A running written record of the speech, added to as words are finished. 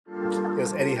It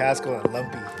was Eddie Haskell and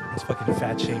Lumpy. It's fucking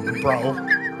fat shaming, bro.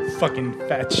 Fucking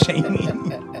fat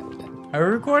shaming. Are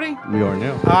we recording? We are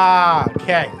now.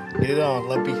 Okay. Get it on,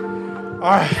 Lumpy. All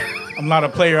right. I'm not a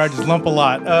player. I just lump a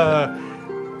lot.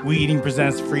 We Eating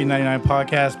presents Free 99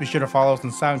 Podcast. Be sure to follow us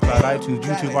on SoundCloud, iTunes,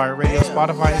 YouTube, iHeartRadio,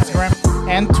 Spotify, Instagram,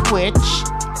 and Twitch.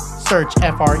 Search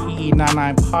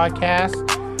FREE99 Podcast.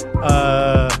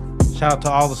 Shout out to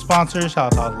all the sponsors.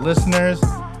 Shout out to all the listeners.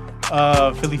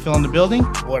 Philly Phil in the building.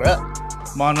 What up?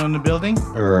 Mono in the building.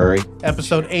 Right.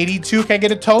 Episode 82. Can I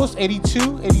get a toast? 82?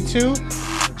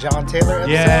 John Taylor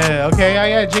episode? Yeah. Okay.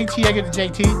 Yeah. JT. I get the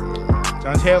JT.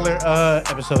 John Taylor.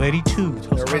 Episode 82.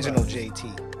 The original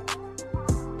JT.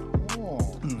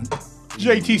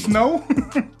 JT Snow.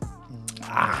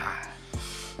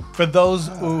 For those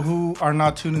who are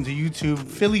not tuned into YouTube,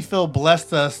 Philly Phil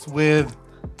blessed us with,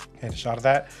 had a shot of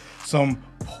that, some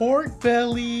pork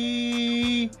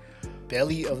belly.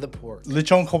 Belly of the pork.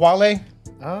 Lechon kawale.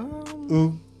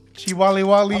 Chiwale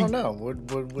wale. I don't know. What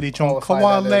Lechon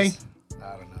qualify that kawale. as?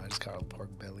 I don't know. I just call it pork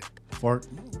belly.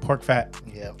 Pork fat.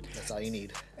 Yeah, that's all you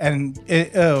need. And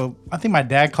I think my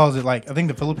dad calls it like, I think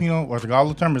the Filipino or the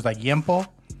Tagalog term is like yempo.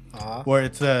 Where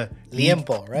it's a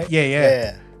Liempo, right?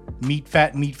 Yeah. Meat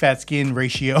fat skin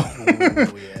ratio. Ooh,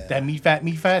 yeah. That meat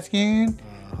fat skin.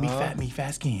 Meat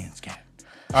fat skin.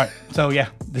 All right. So yeah,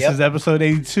 this is episode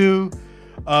 82.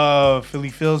 Philly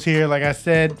Phil's here, like I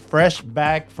said, fresh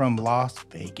back from Las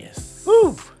Vegas.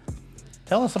 Woo!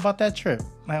 Tell us about that trip.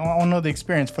 I want to know the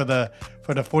experience for the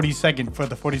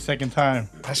 42nd time.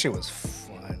 That shit was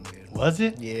fun, dude. Was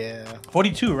it? Yeah.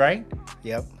 42, right?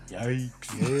 Yep.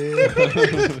 Yikes.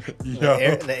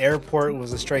 Yeah. The airport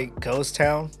was a straight ghost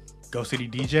town. Go City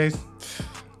DJs.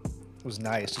 It was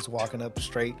nice, just walking up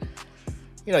straight.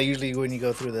 You know, usually when you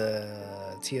go through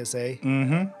the TSA,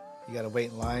 you gotta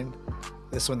wait in line.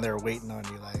 This one they're waiting on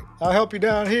you, like, I'll help you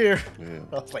down here. Yeah.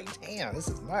 I was like, damn, this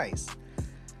is nice.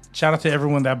 Shout out to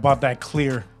everyone that bought that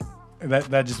clear.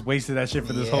 That just wasted that shit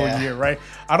for this whole year, right?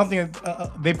 I don't think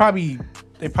they probably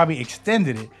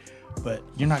extended it, but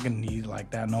you're not gonna need it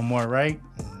like that no more, right?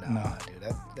 No,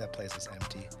 dude, that place was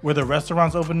empty. Were the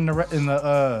restaurants open in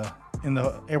the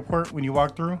airport when you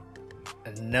walked through?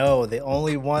 No, the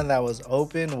only one that was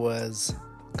open was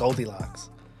Goldilocks.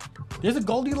 There's a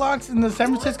Goldilocks in the San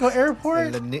Francisco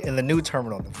airport? In the new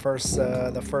terminal, the first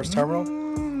terminal.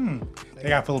 They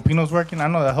got Filipinos working. I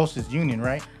know the host is union,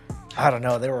 right? I don't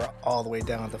know. They were all the way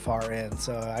down at the far end,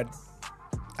 so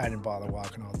I didn't bother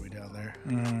walking all the way down there.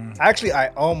 Actually, I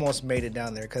almost made it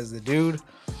down there because the dude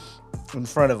in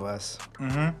front of us,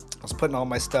 I was putting all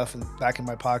my stuff back in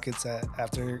my pockets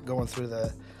after going through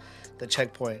the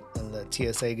checkpoint, and the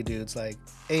TSA dude's like,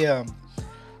 "Hey,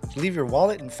 did you leave your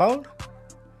wallet and phone?"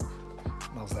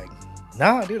 And I was like,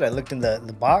 "Nah, dude." I looked in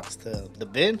the box, the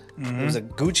bin. It was a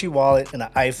Gucci wallet and an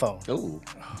iPhone. Oh,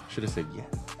 should have said yes.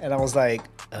 And I was like,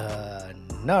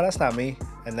 no, that's not me.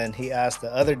 And then he asked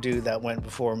the other dude that went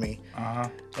before me,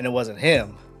 and it wasn't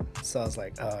him. So I was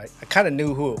like, I kind of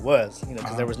knew who it was, you know,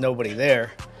 because there was nobody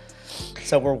there.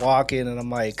 So we're walking, and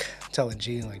I'm like telling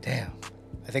Jean, like, damn,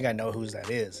 I think I know whose that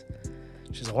is.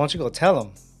 She's like, why don't you go tell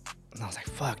him? And I was like,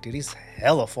 fuck, dude, he's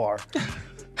hella far.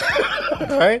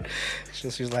 Right?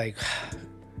 She's like,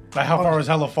 how far was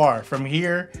hella far? From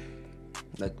here?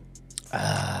 Like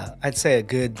I'd say a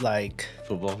good, like,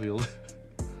 football field.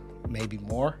 maybe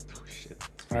more. Oh shit.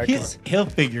 All right, He'll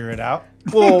figure it out.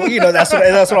 well, you know, that's what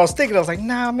I was thinking. I was like,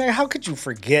 nah, man, how could you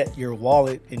forget your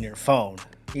wallet and your phone?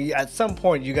 At some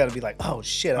point, you got to be like, oh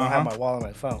shit, I don't have my wallet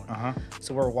and my phone.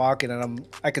 So we're walking, and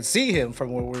I could see him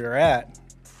from where we were at,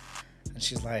 and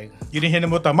she's like, You didn't hit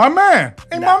him with my man.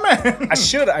 Hey, nah. my man. I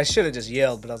should have just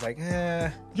yelled, but I was like,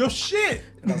 Yo, shit.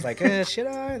 and I was like, should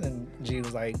I? And then G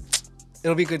was like,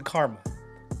 it'll be good karma.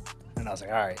 And I was like,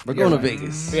 all right, We're you're going to right.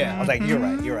 Vegas. Yeah, I was like, you're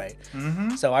right.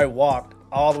 So I walked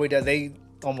all the way down. They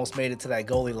almost made it to that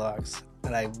Goldilocks,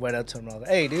 and I went up to him and I was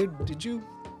like, hey, dude, did you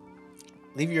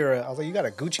leave your? I was like, you got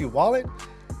a Gucci wallet?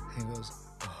 And he goes,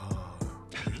 oh,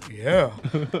 yeah.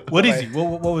 What is he?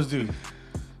 What was dude?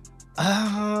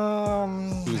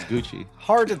 It was Gucci.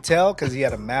 Hard to tell because he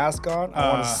had a mask on. I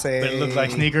want to say, But it looked like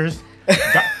sneakers.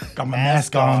 Got my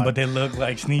mask on, but they look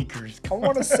like sneakers. I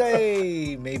want to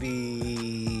say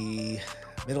maybe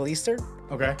Middle Eastern,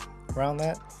 Okay. around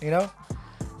that, you know.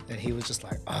 And he was just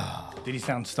like, oh. Did he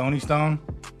sound Stony Stone?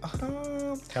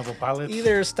 Couple pilots?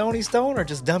 Either Stony Stone or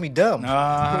just Dummy Dumb.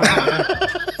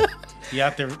 He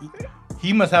out there.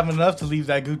 He must have enough to leave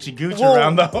that Gucci Well,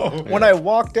 around though. When I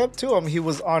walked up to him, he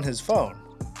was on his phone.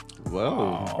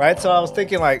 Whoa. Right? So I was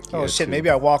thinking like, oh Yeah, shit, too. maybe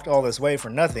I walked all this way for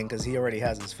nothing because he already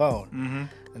has his phone.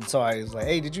 And so I was like,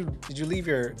 hey, did you leave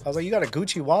your? I was like, you got a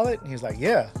Gucci wallet? And he was like,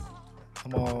 yeah.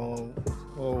 I'm all,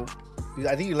 well,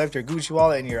 I think you left your Gucci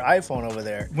wallet and your iPhone over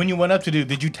there. When you went up to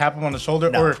did you tap him on the shoulder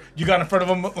No. or you got in front of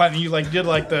him like you like did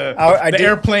like the I did-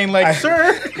 airplane like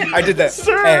sir? I did that.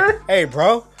 Sir. Hey,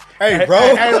 bro. Hey,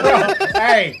 bro. Hey, bro.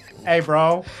 Hey,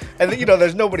 bro. And then,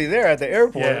 there's nobody there at the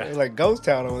airport. Yeah. It's like ghost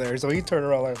town over there. So he turned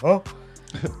around like, huh?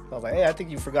 I was like, hey, I think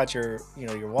you forgot your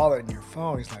wallet and your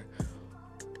phone. He's like,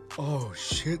 oh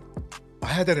shit, I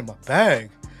had that in my bag.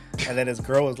 And then his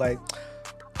girl was like,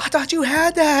 I thought you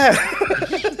had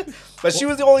that. But she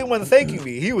was the only one thanking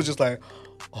me. He was just like,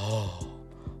 oh,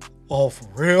 for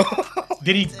real.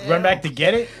 Did he run back to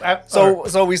get it?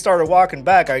 So we started walking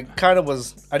back. I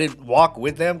didn't walk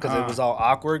with them because it was all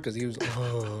awkward because he was,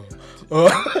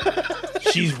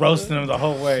 she's roasting him the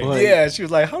whole way. What? yeah. She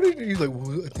was like, how did you? He's like,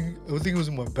 well, I think it was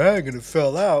in my bag and it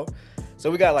fell out.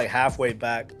 So we got like halfway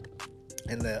back,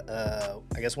 and I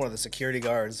guess one of the security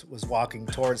guards was walking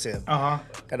towards him,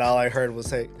 and all I heard was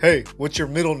say, "Hey, what's your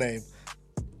middle name?"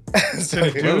 So,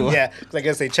 dude? yeah, 'cause I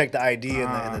guess they checked the ID in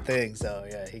the thing. So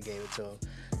yeah, he gave it to him.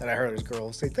 Then I heard his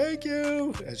girl say, "Thank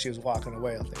you," and she was walking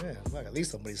away. I was like, "Yeah, look, at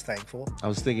least somebody's thankful." I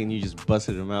was thinking you just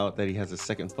busted him out that he has a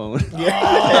second phone.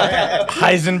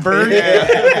 Heisenberg.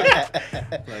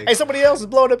 Hey, somebody else is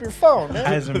blowing up your phone. Man.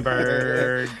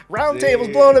 Heisenberg. Round table's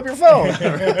blowing up your phone.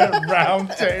 Round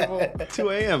table. 2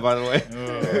 a.m. by the way.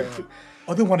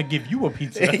 Oh, they want to give you a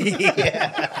pizza.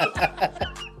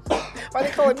 Why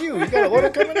they calling you? You got an order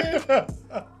coming in?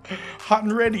 Hot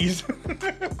and ready's.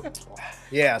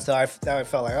 Yeah, so I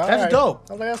felt like, all That's right. dope.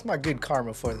 I was like, that's my good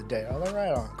karma for the day. I was like,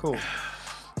 right on, cool.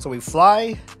 So we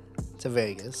fly to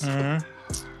Vegas. We're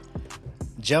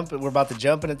about to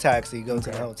jump in a taxi, go to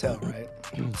the hotel, right?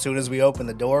 As soon as we open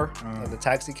the door of the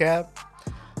taxi cab,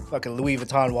 fucking Louis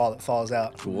Vuitton wallet falls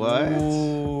out. What?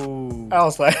 Ooh. I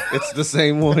was like, It's the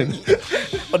same one.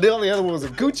 but the only other one was a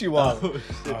Gucci wallet.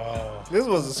 Oh. This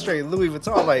was a straight Louis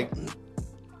Vuitton. I'm like,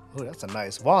 oh, that's a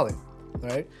nice wallet,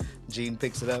 right? Jean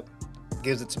picks it up,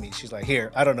 gives it to me. She's like,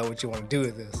 here, I don't know what you want to do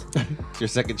with this. It's your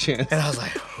second chance. And I was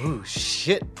like, oh,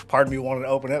 shit. Part of me wanted to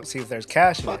open it up, see if there's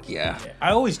cash in it. Yeah.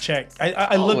 I always check.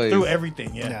 I look Always. through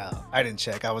everything. Yeah. No, I didn't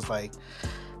check. I was like,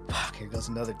 fuck, here goes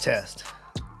another test.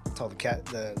 I told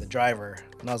the driver,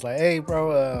 and I was like, hey,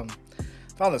 bro,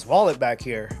 found this wallet back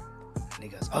here. And he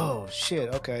goes, oh,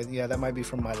 shit, okay. Yeah, that might be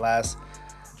from my last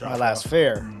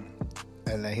fare.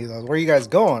 And then he goes, where are you guys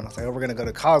going? I was like, oh, we're going to go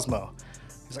to Cosmo.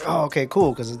 He's like, oh, okay,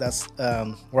 cool, because that's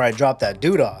where I dropped that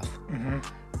dude off. And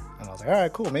I was like, all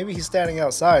right, cool. Maybe he's standing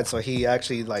outside. So he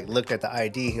actually like looked at the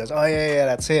ID. He goes, oh, yeah,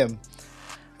 that's him.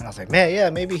 And I was like, man, yeah,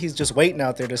 maybe he's just waiting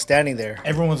out there, just standing there.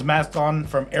 Everyone's masked on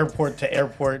from airport to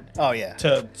airport. Oh, yeah.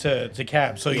 To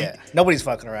cab. So Yeah, nobody's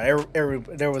fucking around.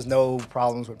 There was no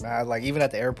problems with masks. Like even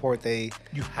at the airport, you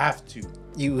have to.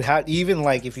 you had even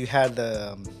like if you had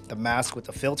the mask with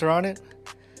the filter on it,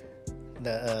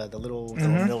 the little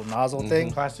nozzle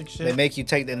thing, Plastic shit. they make you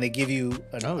take and they give you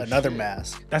another shit.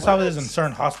 mask. That's how it is in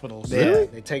certain hospitals. Yeah,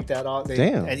 they take that off.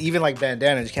 Damn. And even like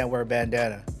bandanas, you can't wear a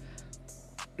bandana.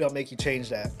 They'll make you change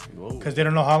that. Because they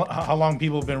don't know how long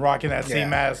people have been rocking that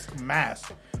same Yeah.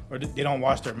 mask, or they don't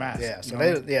wash their mask. Yeah, so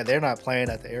you know? they're not playing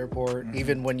at the airport.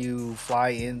 Even when you fly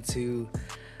into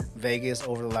Vegas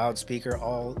over the loudspeaker,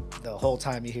 the whole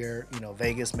time you hear,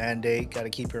 Vegas mandate, got to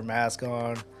keep your mask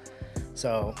on.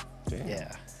 So,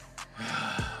 yeah,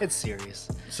 it's serious.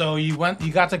 So you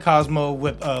got to Cosmo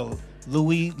with a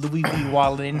Louis V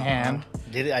wallet in hand.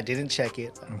 I didn't check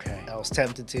it. Okay. I was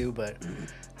tempted to, but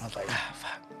I was like,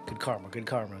 fuck. Good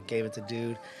karma. Gave it to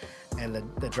dude, and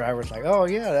the driver's like, oh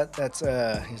yeah, that's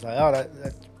he's like, oh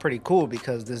that's pretty cool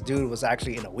because this dude was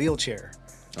actually in a wheelchair.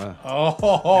 Oh. And I was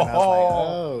like,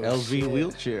 oh,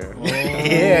 LV shit. wheelchair.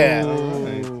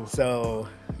 Yeah. So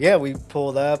yeah, we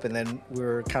pulled up and then we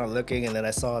were kind of looking, and then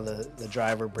I saw the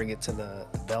driver bring it to the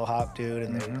bellhop dude,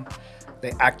 and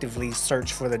they actively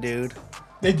searched for the dude.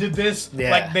 They did this.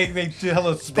 Yeah. Like they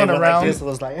hella They spun went around. like this. It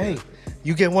was like, hey,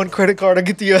 you get one credit card, I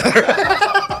get the other.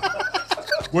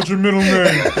 What's your middle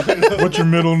name? What's your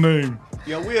middle name?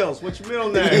 Yo, Wheels, what's your middle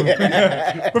name?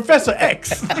 Professor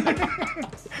X. No, I'm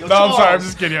sorry. I'm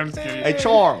just kidding. Hey,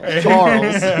 Charles.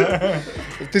 Charles.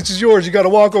 If this is yours, you got to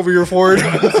walk over here for it.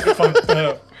 Fucked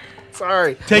up.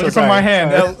 Sorry. Take it from my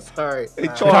hand. Sorry. Hey,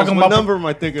 talking Charles, what about- number am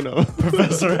I thinking of?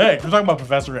 Professor X. We're talking about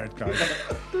Professor X, guys.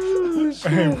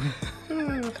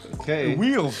 Okay.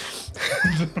 Wheels.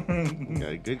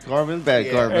 Got good karma and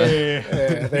bad karma. Hey.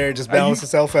 Yeah, there, just balance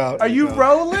itself out. Are you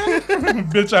rolling?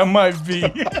 Bitch, I might be.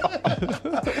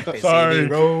 Sorry.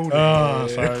 Rolling. Oh,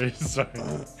 sorry.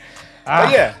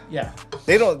 But yeah, Yeah.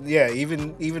 they don't. Yeah,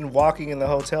 even walking in the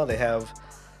hotel, they have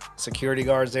security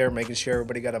guards there making sure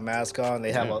everybody got a mask on.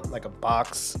 They have like a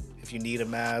box if you need a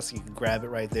mask, you can grab it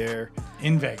right there.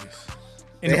 In Vegas.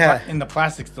 Yeah. In the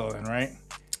plastic still then, right?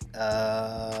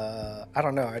 I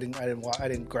don't know. I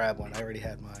didn't grab one. I already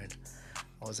had mine.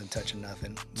 I wasn't touching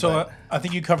nothing. So But, I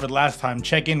think you covered last time.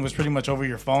 Check-in was pretty much over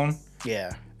your phone,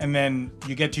 yeah. and then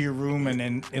you get to your room, and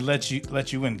then it lets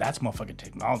you in. That's motherfucking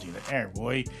technology there,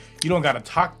 boy. You don't gotta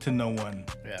talk to no one.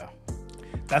 Yeah.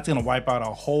 That's gonna wipe out a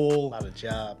A whole. lot of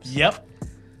jobs. Yep.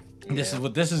 This Yeah. is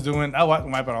what this is doing. That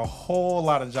wipe out a whole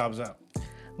lot of jobs out.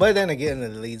 But then again,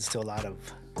 it leads to a lot of.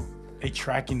 They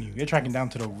tracking you. They're tracking down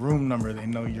to the room number they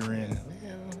know you're in.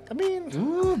 I mean,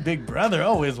 Ooh, Big Brother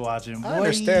always watching. Boy. I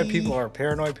understand people are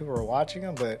paranoid. People are watching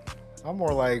them, but I'm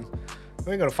more like,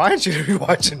 we ain't gonna find you to be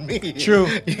watching me. True.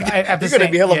 You're At the gonna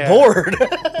same- be hella yeah. bored.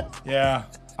 Yeah,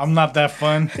 I'm not that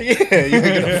fun. Yeah, you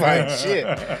ain't gonna find shit.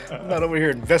 I'm not over here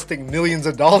investing millions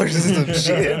of dollars in some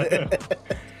shit.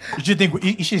 You should think.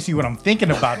 You should see what I'm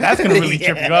thinking about. That's gonna really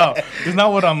trip you out. It's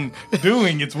not what I'm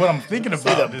doing. It's what I'm thinking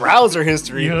about. The browser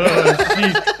history.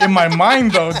 Geez. In my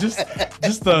mind, though, just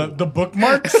the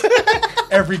bookmarks.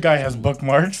 Every guy has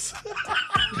bookmarks.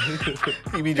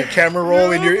 You mean your camera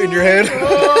roll in your head?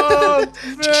 Oh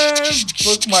man,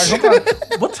 bookmarks. Hold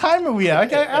on. What time are we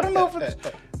at? I don't know if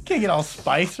it's. Can't get all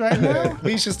spice right now.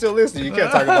 We should still listen. You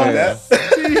can't talk about Yeah.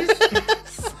 that.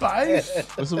 Spice.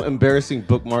 What's some embarrassing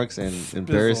bookmarks and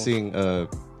embarrassing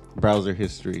browser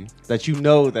history that you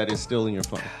know that is still in your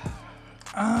phone?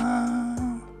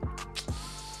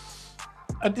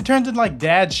 It turns into like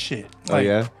dad shit. Oh Like,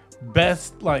 yeah.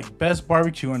 best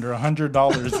barbecue under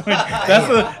 $100.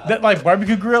 That like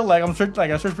barbecue grill. Like I searched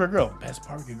for a grill. Best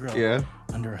barbecue grill. Yeah.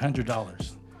 Under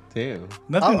 $100. Damn.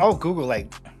 Nothing. I'll Google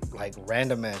like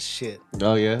random ass shit.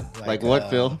 Oh yeah. Like what,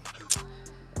 Phil?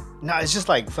 No, it's just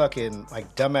like fucking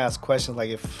like dumbass questions.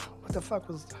 Like what the fuck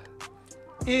was?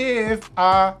 If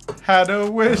I had a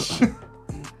wish.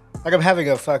 Like I'm having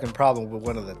a fucking problem with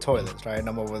one of the toilets, right? And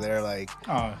I'm over there like,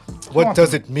 Oh, what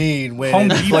does it mean when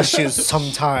Home it Depot. flushes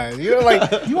sometimes? You know,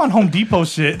 like, you want Home Depot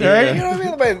shit, you right? know what I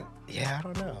mean? But yeah, I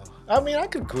don't know. I mean, I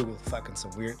could Google fucking some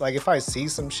weird. Like if I see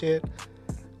some shit,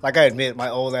 like I admit, my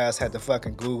old ass had to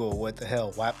fucking Google what the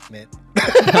hell WAP meant.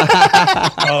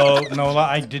 Oh no,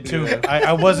 I did too.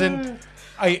 I wasn't.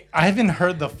 I haven't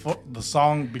heard the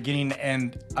song beginning to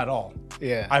end at all.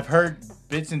 Yeah. I've heard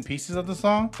bits and pieces of the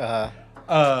song.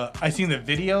 I seen the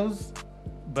videos,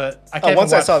 but I can't.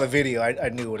 Once I saw the video, I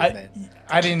knew what it meant.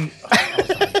 I didn't. I was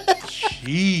like,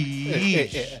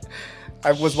 sheesh. Yeah.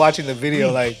 I was watching the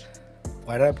video like,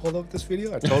 why did I pull up this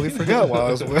video? I totally forgot while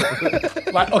I was.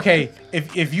 Like, okay,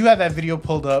 if you had that video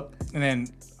pulled up, and then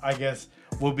I guess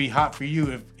will be hot for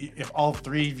you if all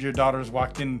three of your daughters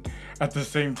walked in at the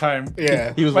same time.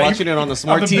 Yeah. He was Like, watching it on the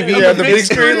smart on the TV. big- Yeah, the big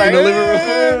screen, like in the living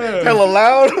room. Yeah. hella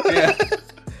loud. Yeah.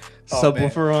 Oh,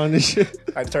 Subwoofer on and shit.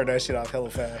 I turned that shit off hella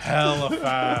fast. Hella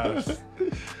fast.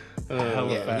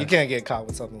 Hella Yeah, fast. you can't get caught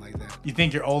with something like that. You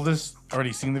think your oldest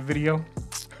already seen the video?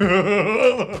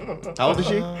 How old is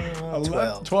she?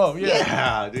 12. 12, yeah.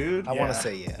 Yeah, dude. I want to Yeah.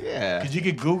 say yeah. Yeah. Because you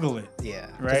could Google it. Yeah.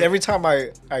 Right? Because every time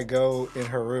I go in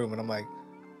her room and I'm like,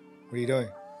 what are you doing?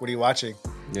 What are you watching?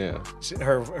 Yeah.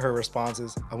 Her response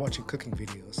is, I'm watching cooking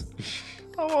videos.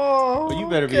 Oh, Well, you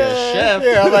better be a chef.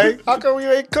 Yeah, I'm like, how come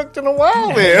you ain't cooked in a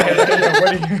while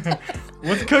then?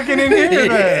 What's cooking in here,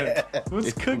 man?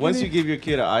 What's cooking? Once you in- give your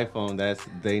kid an iPhone,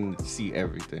 they see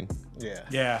everything. Yeah.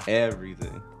 yeah.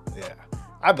 Everything. Yeah.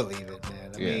 I believe it,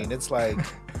 man. I Yeah. mean, it's like,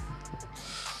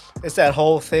 it's that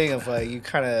whole thing of like, you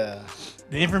kind of,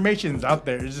 The information's out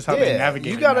there. It's just how they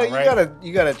navigate. you gotta, it now, right?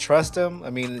 you gotta trust them. I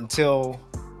mean, until,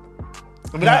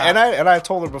 I mean, Yeah. I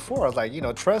told her before, I was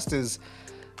like, trust is,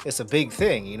 it's a big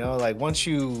thing, like once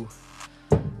you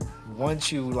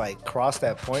like cross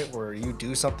that point where you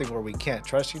do something where we can't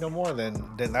trust you no more, then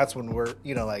that's when we're,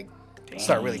 like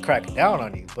start really cracking down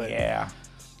on you. But Yeah.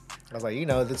 I was like,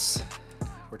 this,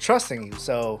 we're trusting you.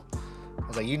 So I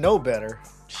was like, better.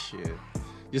 Shit.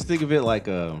 Just think of it like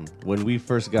when we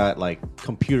first got like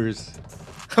computers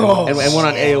Oh, and went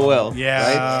on AOL.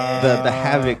 Yeah. Right? The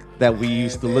havoc that we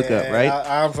used to look up, Man, right?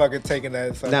 I'm fucking taking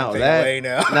that fucking Now thing that away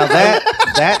now. now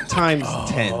that times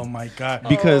 10. Oh my god.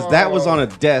 Because that was on a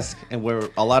desk and where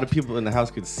a lot of people in the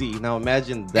house could see. Now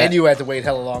imagine that. And you had to wait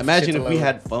hella long. for imagine shit if to we load.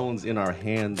 had phones in our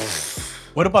hands.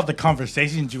 What about the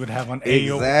conversations you would have on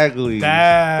AOL? Exactly.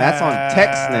 That's on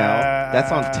text now. That's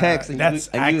on text, and, That's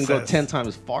you can go access. 10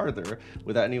 times farther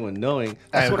without anyone knowing.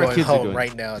 I That's am what our going kids are home doing.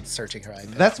 right now and searching her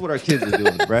iPad. That's what our kids are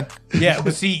doing, bruh. Yeah,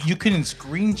 but see, you couldn't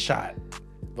screenshot.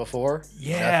 Before?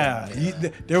 Yeah,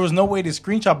 Nothing. there was no way to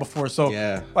screenshot before. So,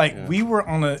 Yeah, like, yeah. we were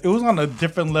it was on a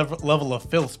different level of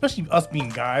fill, especially us being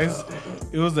guys.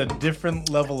 It was a different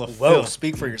level of Whoa, fill.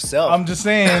 speak for yourself. I'm just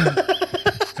saying.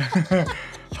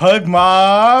 Hug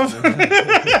Mob.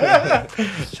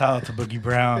 Shout out to Boogie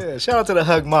Brown. Yeah, shout out to the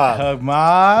Hug Mob. Hug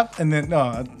Mob. And then,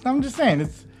 no, I'm just saying,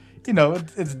 it's,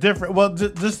 it's different. Well, I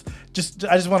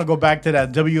just want to go back to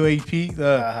that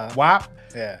WAP, WAP.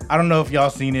 Yeah. I don't know if y'all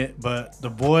seen it, but the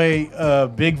boy,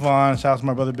 Big Von, shout out to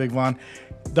my brother Big Von.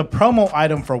 The promo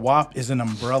item for WAP is an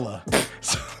umbrella.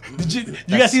 So, did you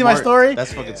guys see my story?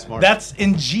 That's fucking smart. That's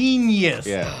ingenious.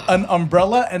 Yeah. An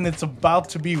umbrella and it's about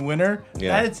to be winter.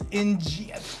 Yeah. That's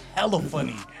ingenious. Hella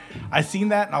funny. I seen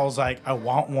that and I was like, I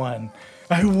want one.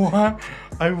 I want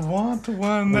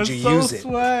one. Would That's you so use it?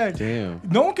 swag. Damn.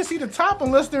 No one can see the top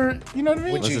unless they're, you know what I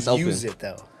mean? Would you it's open. use it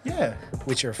though? Yeah.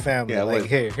 With your family? Yeah, like, like,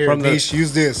 here, from Niche,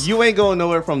 use this. You ain't going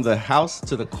nowhere from the house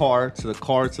to the car to the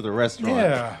car to the restaurant.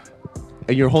 Yeah.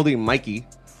 And you're holding Mikey.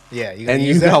 Yeah, you gonna And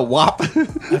use you that? got WAP.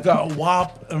 I got a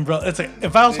WAP umbrella. It's like,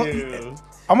 if I was,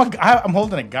 I'm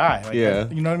holding a guy. Like, Yeah.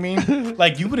 You know what I mean?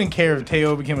 Like, you wouldn't care if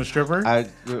Teo became a stripper.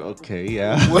 Okay,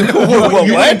 yeah.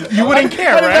 What? You wouldn't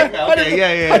care, right? Okay,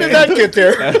 yeah. How did that get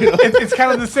there? It's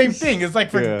kind of the same thing. It's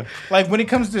like Yeah. like when it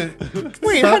comes to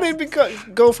Wait, how did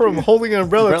it go from holding an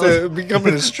umbrella to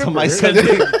becoming a stripper? My son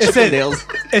it said nails.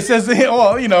 it says,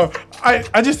 well,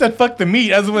 I just said fuck the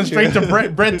meat. As it went straight to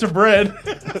bread to bread.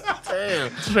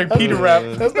 Damn. Straight Peter wrap.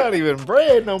 That's not even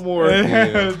bread no more.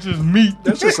 It's just meat.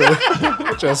 That's just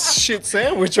a shit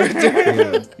sandwich right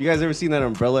there. You guys ever seen that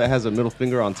umbrella? It has a middle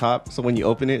finger on top. So when you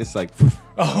open it, it's like.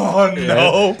 Oh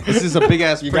no. This is a big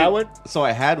ass. You got one? So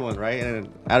I had one, right? And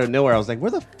out of nowhere, I was like, "Where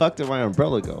the fuck did my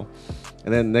umbrella go?"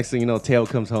 And then next thing you know, Teo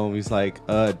comes home. He's like,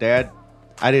 "Dad,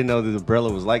 I didn't know the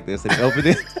umbrella was like this." And he opened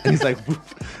it, and he's like, "I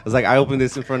was like, I opened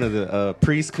this in front of the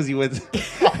priest because he went."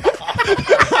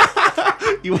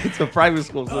 He went to private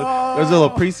school. So there's a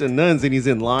little priests and nuns, and he's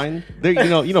in line. There,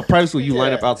 private school. You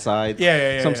line up outside.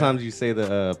 Yeah. Sometimes you say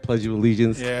the Pledge of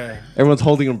Allegiance. Yeah. Everyone's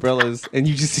holding umbrellas, and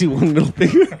you just see one middle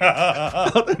finger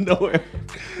out of nowhere.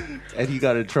 And he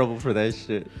got in trouble for that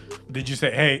shit. Did you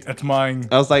say, hey, that's mine?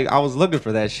 I was looking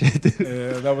for that shit.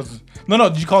 Yeah, that was no.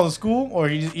 Did you call the school or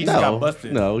he just got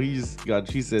busted? No,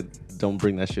 she said, "Don't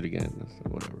bring that shit again." I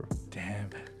said, whatever. Damn,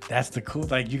 that's the cool.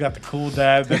 Like, you got the cool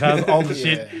dad that has all the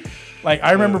shit. Like,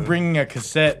 I remember bringing a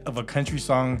cassette of a country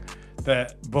song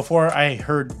that before I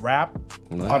heard rap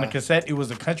on a cassette, it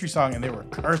was a country song and they were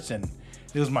cursing.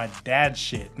 It was my dad's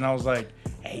shit, and I was like,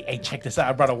 hey, check this out.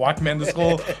 I brought a Walkman to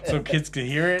school so kids could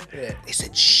hear it. Yeah, they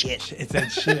said shit. It said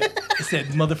shit. It said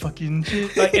motherfucking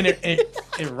shit. Like, and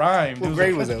it rhymed. What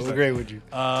grade was that? What grade would you?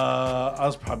 I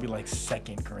was probably like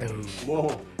second grade.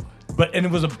 Whoa. And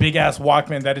it was a big ass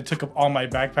Walkman that it took up all my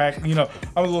backpack.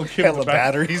 I'm a little kid. Hella with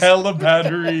batteries. Hella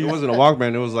batteries. It wasn't a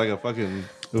Walkman. It was like a fucking.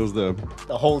 It was the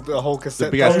whole cassette.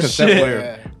 big ass Oh, cassette shit. player.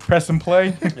 Yeah. Press and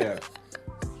play. Yeah.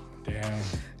 Damn.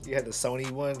 You had the Sony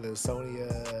one, the Sony.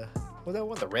 What was that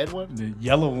one? The red one? The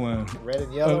yellow one. Red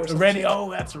and yellow. Or something? Ready? Oh,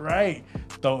 that's right.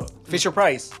 The Fisher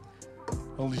Price.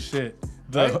 holy shit.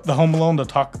 Right? The Home Alone, the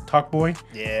talk boy.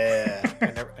 Yeah,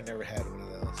 I never had one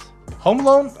of those. Home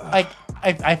Alone, like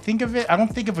I think of it. I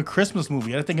don't think of a Christmas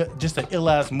movie. I think of just an ill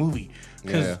ass movie.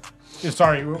 Because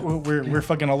sorry, we're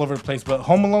fucking all over the place. But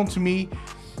Home Alone to me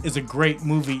is a great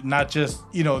movie. Not just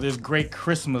there's great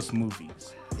Christmas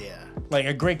movies. Yeah. Like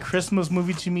a great Christmas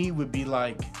movie to me would be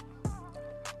like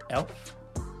Elf.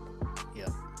 Yeah.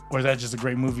 Or is that just a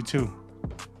great movie too?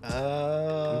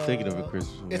 I'm thinking of a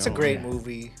Christmas movie. It's a great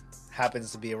movie.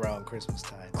 Happens to be around Christmas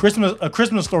time. A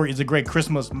Christmas Story is a great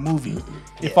Christmas movie.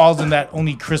 It falls in that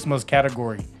only Christmas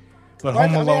category. But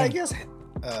Home Alone, I guess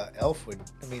Elf would.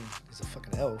 He's a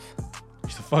fucking elf.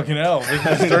 he's a fucking elf.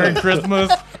 It's during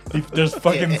Christmas. There's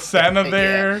fucking Santa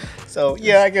there. Yeah. So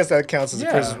I guess that counts as a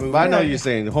Yeah. Christmas movie. But I know what you're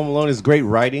saying. Home Alone is great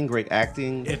writing, great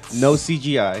acting, It's- no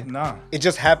CGI. Nah, It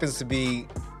just happens to be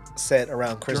set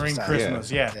around Christmas during time.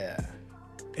 Christmas, yeah. Yeah.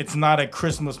 It's not a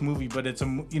Christmas movie, but it's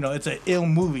it's an ill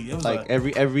movie. It was Like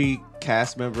every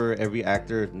cast member, every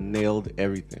actor nailed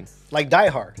everything. Like Die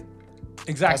Hard.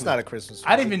 exactly. That's not a Christmas movie.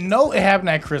 I didn't even know it happened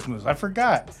at Christmas. I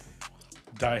forgot.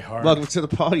 Die Hard. Welcome to the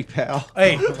party, pal.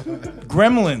 Hey,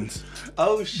 Gremlins.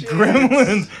 Oh shit.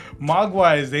 Gremlins.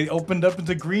 Mogwais. They opened up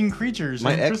into green creatures.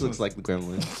 My in ex Christmas. looks like the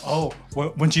Gremlin. Oh,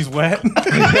 when she's wet?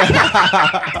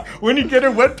 When you get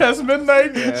her wet past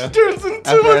midnight, she turns into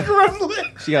a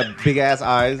gremlin. She got big ass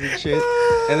eyes and shit.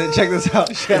 And then check this out.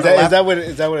 She Is had that what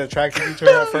attracted you to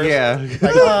her at first? Yeah. Like,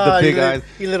 The big you eyes.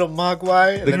 You little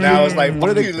mogwai. And then now it's like, What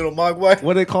are fuck they- you, little mogwai.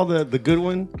 What do they call the good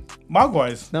one?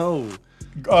 Mogwais. No.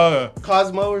 Uh,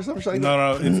 Cosmo or something like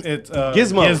that? no, it's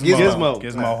Gizmo.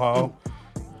 Gizmo. Ho.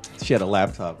 She had a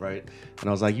laptop, right? And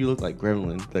I was like, you look like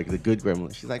Gremlin, like the good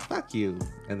Gremlin. She's like, fuck you.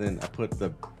 And then I put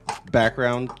the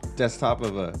background desktop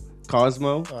of a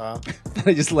Cosmo.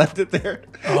 I just left it there.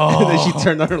 And then she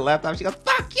turned on her laptop. She goes,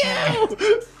 "Fuck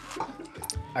you!"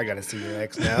 I gotta see your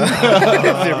ex now.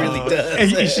 If it really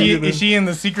does. Is she in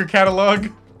the secret catalog?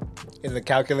 In the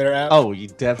calculator app? Oh, you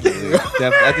definitely.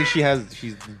 I think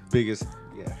she's the biggest.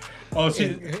 Yeah. Oh, In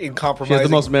She compromising. has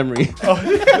the most memory.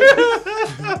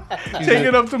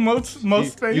 taking up the most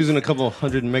space. Using a couple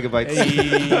 100 megabytes.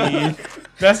 Hey.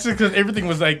 That's just because everything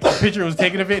was like, a picture was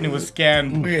taken of it and it was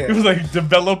scanned. Yeah. It was like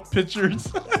developed pictures.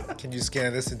 Can you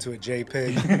scan this into a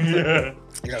JPEG? Yeah.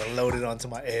 You gotta load it onto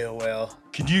my AOL.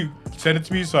 Could you send it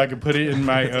to me so I can put it in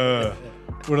my,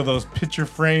 one of those picture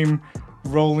frame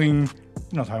rolling, you know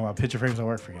what I'm talking about, picture frames don't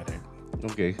work, forget it.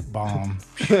 Okay. Bomb.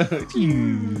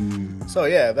 So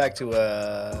yeah, back to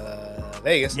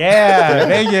Vegas. Yeah,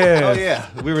 Vegas. Oh yeah,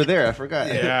 we were there. I forgot.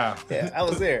 Yeah. Yeah, I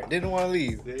was there. Didn't want to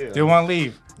leave. Didn't want to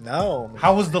leave. No. Man.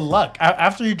 How was the luck?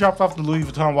 After you dropped off the Louis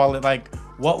Vuitton wallet, like,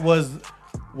 what was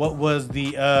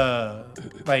the,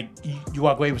 like, you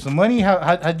walk away with some money?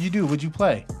 How'd you do? What'd you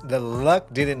play? The luck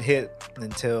didn't hit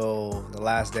until the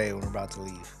last day when we're about to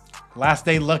leave. Last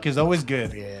day luck is always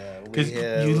good. Yeah. Because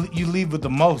you leave with the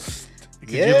most.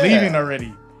 Because Yeah. you're leaving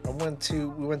already. we went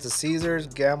to Caesars,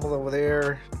 gambled over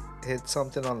there, hit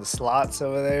something on the slots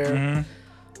over there.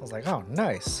 Mm-hmm. I was like, oh,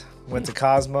 nice. Went to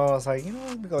Cosmo. I was like, you know,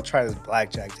 let me go try this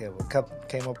blackjack table.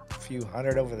 Came up a few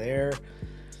hundred over there.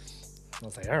 I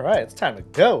was like, all right, it's time to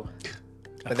go.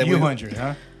 But a few hundred,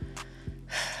 huh?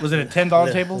 Was it a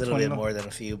 $10 table? A little bit $20? more than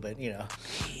a few, but you know.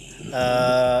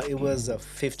 It was a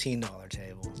 $15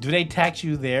 table. Do they tax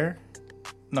you there?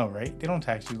 No, right? They don't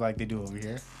tax you like they do over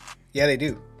here. Yeah, they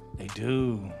do. They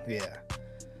do. Yeah.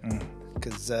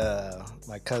 Because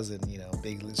my cousin, you know,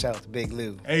 shout out to Big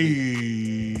Lou.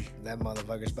 Hey. That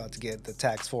motherfucker's about to get the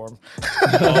tax form.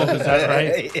 Oh, is that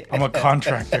right? Yeah. I'm a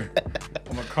contractor.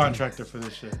 I'm a contractor for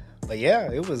this shit. But yeah,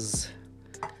 it was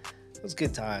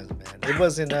good times, man. It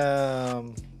wasn't.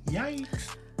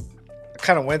 Yikes. I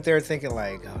kind of went there thinking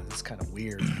like, oh, this is kind of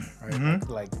weird, right?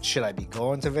 Like, should I be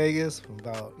going to Vegas?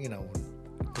 About, you know,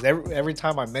 because every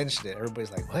time I mentioned it,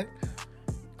 everybody's like, what?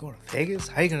 Going to Vegas?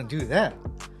 How you gonna do that?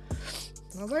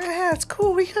 And I was like, yeah, it's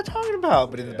cool. What are you talking about?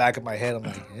 But in the back of my head, I'm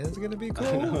like, yeah, it's gonna be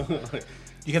cool.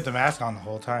 You get the mask on the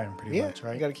whole time, pretty Yeah, much,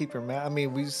 right? you gotta keep your mask. I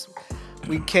mean,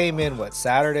 we came in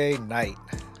Saturday night.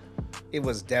 It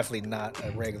was definitely not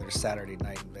a regular Saturday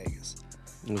night in Vegas.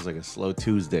 It was like a slow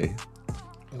Tuesday.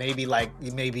 Maybe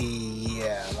maybe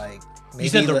You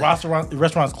said the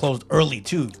restaurants closed early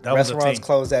too. That was restaurants the thing.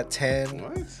 closed at 10,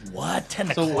 What?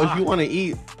 10 So o'clock? if you want to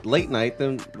eat late night,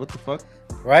 then what the fuck?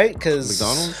 right? Because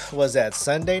McDonald's? was that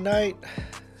Sunday night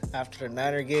after the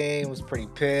Niner game. Was pretty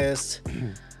pissed.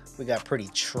 We got pretty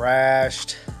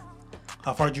trashed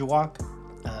How far did you walk?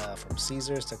 from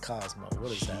Caesars to Cosmo.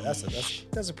 What is that?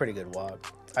 That's a pretty good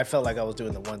walk. I felt like I was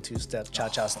doing the 1-2 step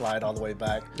cha-cha slide all the way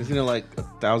back. Isn't it like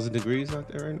 1,000 degrees out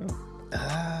there right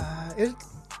now?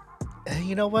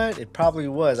 You know what? It probably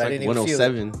was. I like didn't even feel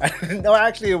 107. it. No,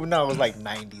 actually, no, it was like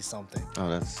 90 something. Oh,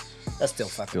 that's Still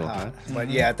fucking Still hot. hot. But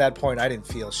yeah, at that point, I didn't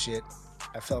feel shit.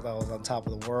 I felt I was on top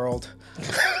of the world.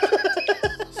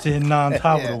 Sitting on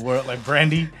top Yeah. of the world like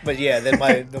Brandy. But yeah, then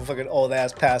the fucking old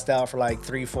ass passed out for like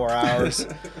 3-4 hours.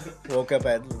 Woke up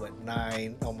at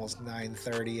almost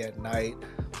 9:30 at night.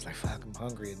 I was like, fuck, I'm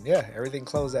hungry. And yeah, everything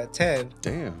closed at 10.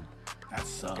 damn. That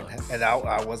sucks. And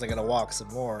I wasn't gonna walk some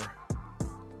more.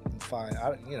 Fine,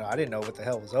 I didn't know what the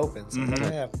hell was open. So I was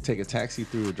like, yeah, Take a taxi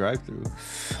through a drive-through.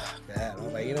 that. I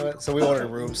was like, you know what? So we ordered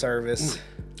room service.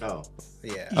 Oh.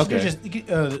 Yeah. You Okay. just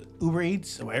Uber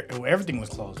Eats, where everything was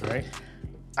closed, right?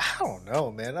 I don't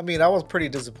know, man. I mean, I was pretty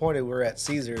disappointed. We were at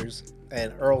Caesars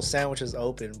and Earl's Sandwiches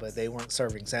open, but they weren't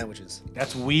serving sandwiches.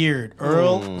 That's weird.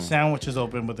 Earl sandwiches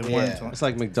open, but they weren't. Yeah. It's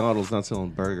like McDonald's not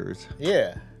selling burgers.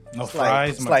 Yeah. No It's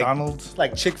fries, it's McDonald's. It's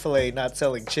like Chick-fil-A not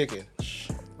selling chicken.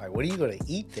 Like, what are you gonna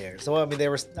eat there? So I mean, they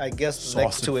were. I guess Sauce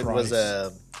next to and it was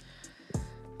fries.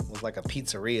 was like a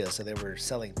pizzeria, so they were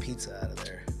selling pizza out of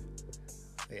there.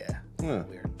 Yeah. Huh.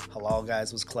 Weird. Halal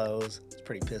Guys was closed. I was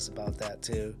pretty pissed about that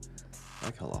too. I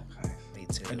like halal guys. Me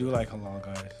too. I do like halal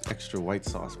guys. Extra white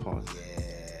sauce, pause.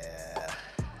 Yeah.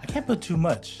 I can't put too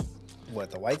much.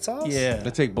 What, the white sauce? Yeah. I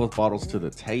take both bottles to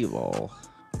the table.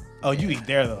 Oh, you eat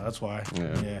there though. That's why.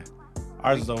 Yeah.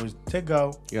 Ours is always to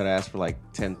go. You gotta ask for like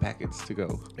 10 packets to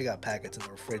go. We got packets in the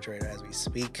refrigerator as we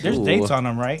speak. There's Ooh. dates on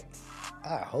them, right?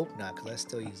 I hope not, because I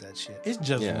still use that shit. It's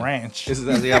just Yeah. ranch. This is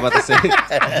exactly what I'm about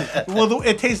to say. Well,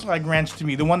 it tastes like ranch to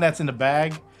me. The one that's in the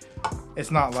bag,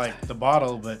 it's not like the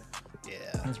bottle, but Yeah.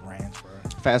 it's ranch, bro.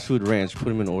 Fast food ranch. Put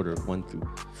them in order. 1 through.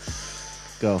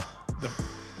 Go. The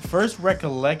first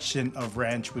recollection of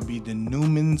ranch would be the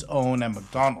Newman's own at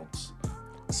McDonald's.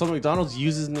 So McDonald's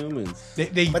uses Newman's. They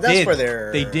But did. that's for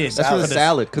their They did. That's for the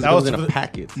salad because it that comes was in for a the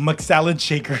packet. McSalad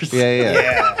shakers. Yeah.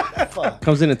 Yeah. Fuck.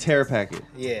 Comes in a tear packet.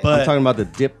 Yeah. But- I'm talking about the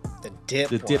dip. the dip.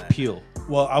 The dip one. peel.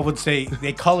 Well, I would say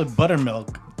they call it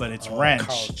buttermilk, but it's ranch.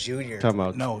 Carl Jr. Talking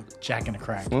about. No, Jack in the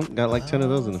Crack. Well, got like 10 of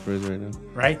those in the fridge right now.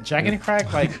 Right? Jack in the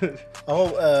Crack, like Oh,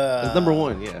 It's number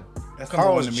one, yeah. that's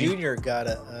Carl's number one to me. Jr. got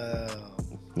a.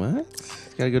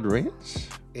 What? Got a good ranch?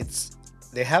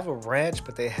 They have a ranch,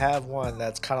 but they have one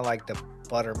that's kind of like the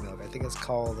buttermilk. I think it's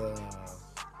called.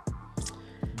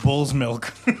 Bull's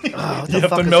milk. What You the have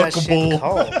fuck to is milk that a shit bull.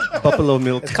 called? Buffalo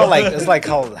milk. It's called like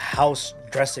called house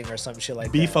dressing or some shit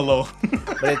like that. Beefalo.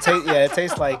 But it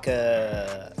tastes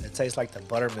like the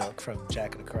buttermilk from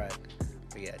Jack in the Crack.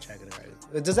 But yeah, Jack in the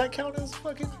Crack. Does that count as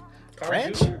fucking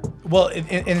ranch? Well, and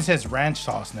it says ranch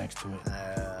sauce next to it.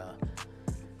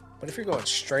 But if you're going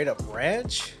straight up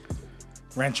ranch,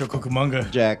 Rancho Cucamonga.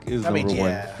 Jack is number one.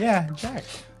 Yeah, Jack.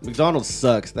 McDonald's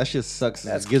sucks. That shit sucks.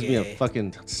 That's It gives me a gay.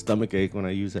 fucking stomach ache when I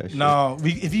use that shit. No,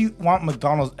 if you want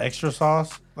McDonald's extra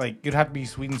sauce, like it'd have to be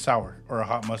sweet and sour or a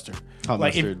hot mustard. Hot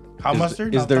like mustard. Hot is,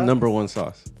 mustard is not their that? number one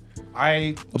sauce.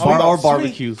 Or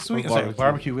barbecue. Sweet, Or barbecue.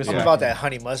 Barbecue is I'm Yeah. about that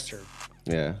honey mustard.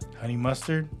 Yeah. honey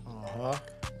mustard. Uh-huh.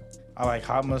 I like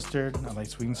hot mustard. I like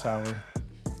sweet and sour.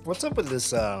 What's up with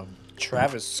this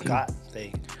Travis Scott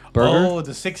thing? Burger? Oh,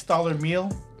 the $6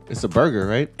 meal. It's a burger,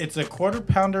 right? It's a quarter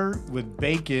pounder with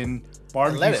bacon,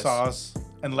 barbecue lettuce. sauce,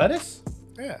 and lettuce.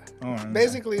 Yeah. Oh, I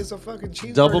Basically, it's a fucking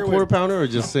cheeseburger. Double quarter with- pounder or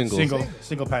just single?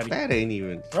 Single patty. That ain't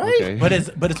even. Right? Okay. But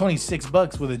it's only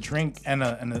 $6 with a drink and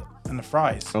the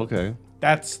fries. okay.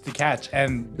 That's the catch.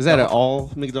 And Is that at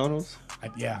all McDonald's?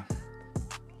 yeah.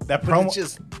 That But promo.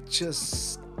 it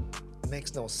just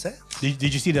makes no sense.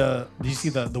 Did you see the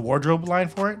wardrobe line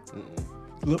for it?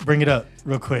 Look, bring it up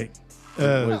real quick. What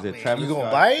is it? You Travis gonna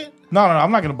Scott? buy it? No,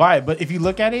 I'm not gonna buy it. But if you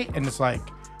look at it, and it's like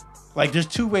there's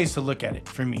two ways to look at it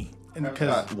for me, and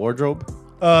because Wardrobe?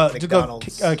 just go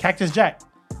McDonald's. Cactus Jack,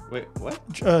 Wait, what?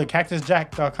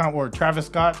 CactusJack.com or Travis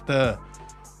Scott.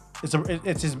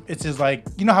 It's his like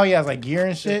how he has like gear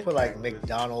and Just shit. put like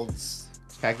McDonald's.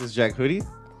 Cactus Jack hoodie?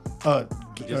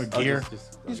 Gear.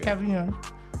 Just Just okay.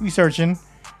 we searching.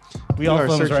 We all are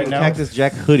films searching right now. Cactus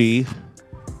Jack hoodie.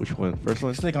 Which one? First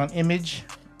one? Click on image.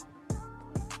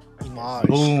 Image.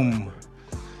 Boom.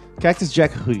 Cactus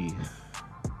Jack hoodie.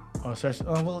 Oh, search.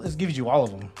 Oh, well, it gives you all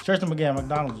of them. Search them again.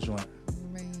 McDonald's joint.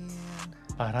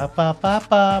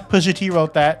 Ba-da-ba-ba-ba. Pusha T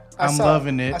wrote that. I'm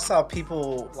loving it. I saw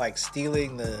people like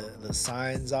stealing the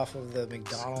signs off of the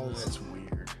McDonald's. That's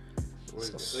weird.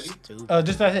 So stupid.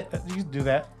 Just that. You can do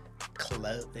that.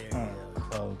 Clout there.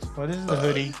 Clothes. Oh, this is the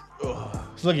hoodie.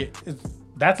 So look it.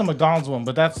 That's a McDonald's one,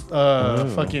 but that's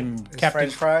fucking Captain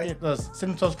French fry?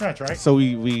 Cinnamon Toast Crunch, right? So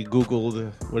we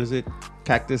Googled, what is it?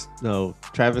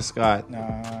 Travis Scott,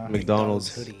 Nah.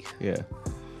 McDonald's hoodie. Yeah.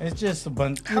 It's just a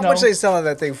bunch. How much they selling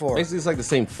that thing for? Basically, it's like the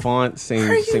same font, Are same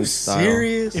you style.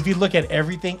 serious? If you look at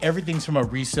everything's from a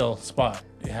resale spot.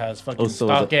 It has fucking so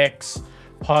StockX,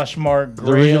 Poshmark,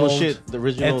 The original Grailed, shit, the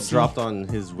original Etsy. dropped on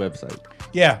his website,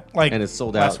 Yeah, like and it's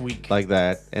sold last out week. like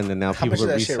that, and then now How much people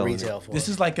did are that shit reselling retail it. for? This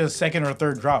is like a second or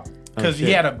third drop because he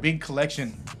shit. had a big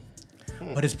collection,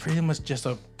 but it's pretty much just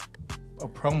a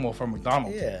promo for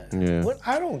McDonald's. Yeah. What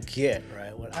I don't get,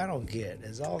 right? What I don't get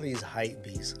is all these hype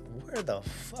beasts. Where the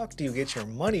fuck do you get your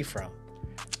money from?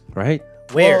 Right?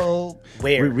 Where? Well,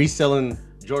 Where? Reselling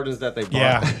Jordans that they bought.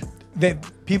 Yeah,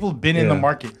 people been in the Yeah.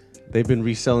 market. They've been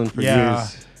reselling for Yeah,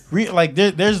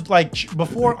 years. there's like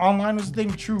before online was the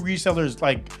thing. True resellers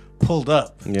like pulled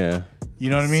up. Yeah. You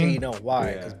know what I So mean? you know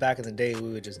why? Yeah. Because back in the day, we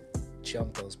would just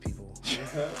jump those people.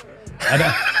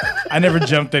 I never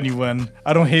jumped anyone.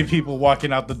 I don't hate people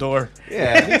walking out the door.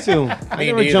 Yeah, me too. I Me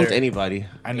never neither. jumped anybody.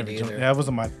 I never jumped. neither. That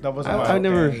wasn't my. I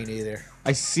never- Me neither.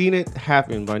 I seen it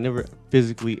happen, but I never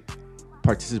physically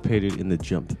participated in the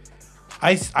jump.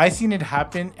 I seen it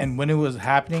happen, and when it was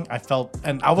happening, I felt,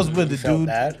 and I was with the Felt dude.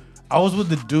 bad? I was with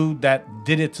the dude that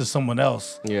did it to someone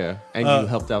else. Yeah. And you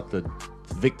helped out the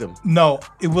victim. No,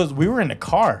 we were in a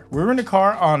car. We were in a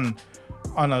car on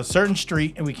a certain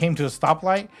street, and we came to a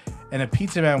stoplight, and a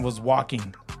pizza man was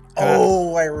walking.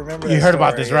 Oh, I remember. You that heard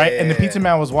about story. this, right? Yeah, And the yeah, pizza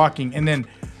man was walking, and then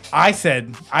I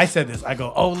said this. I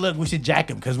go, oh look, we should jack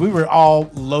him because we were all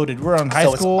loaded. We're on high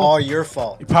So school. it's all your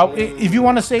fault. Probably, if you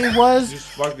want to say it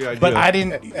was, but I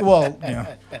didn't. Well,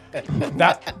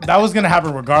 that was gonna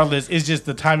happen regardless. It's just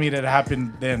the timing that it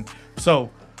happened then. So,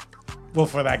 well,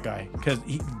 for that guy, because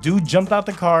dude jumped out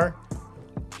the car,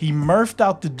 he murphed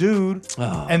out the dude,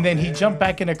 and then he jumped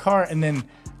back in the car. And then,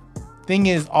 thing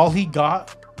is, all he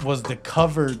got was the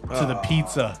cover to the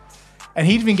pizza, And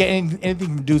he didn't get anything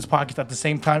from dude's pockets at the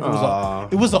same time.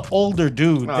 It was an older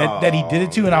dude that he did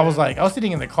it to, and I was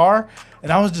sitting in the car,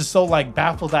 and I was just so like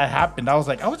baffled that happened. I was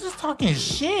like, I was just talking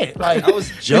shit. Like I was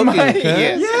joking.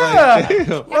 yeah.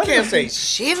 I can't say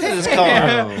shit in this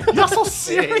car. Y'all so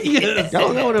serious.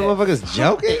 Y'all know what the motherfucker's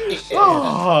joking?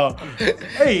 Oh.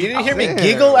 Hey, You didn't hear me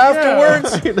giggle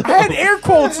afterwards? I had air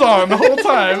quotes on the whole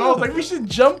time. I was like, we should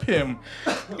jump him.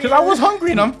 Because I was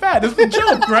hungry and I'm fat. It's a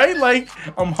joke, right? Like,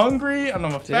 I'm hungry and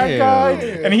I'm a fat Damn. guy.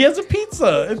 And he has a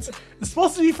pizza. It's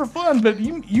supposed to be for fun, but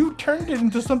you turned it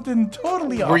into something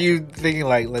totally off. Were you thinking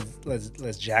like,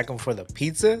 let's jack him for the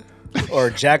pizza? Or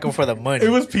jack him for the money? It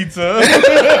was pizza.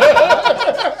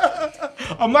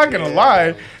 I'm not going to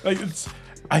lie. Like,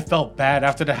 I felt bad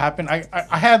after that happened.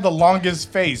 I had the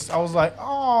longest face. I was like,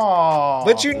 oh.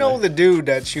 But you know the dude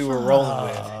that you were rolling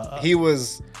with. He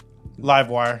was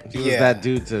Livewire. He was Yeah. that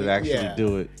dude to actually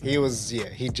do it. he was He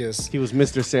was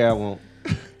Mr. Say I Won't.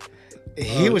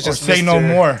 he was Or just say Mr. no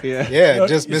more. Yeah,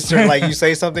 just Mr. Like you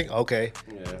say something, okay.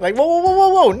 Like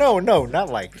whoa, no, not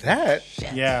like that.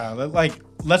 Yeah, like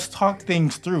let's talk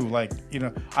things through. Like, you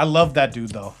know, I love that dude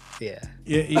though. Yeah.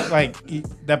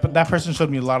 That person showed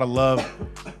me a lot of love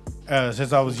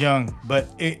since I was young. But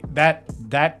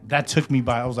that took me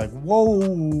by. I was like,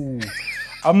 whoa.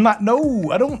 I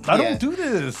don't do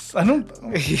this.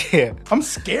 Yeah. I'm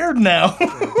scared now.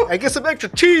 I get some extra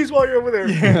cheese while you're over there.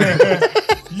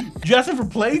 You asking for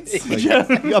plates? You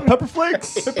got pepper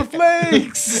flakes. Pepper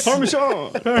flakes.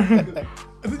 Parmesan.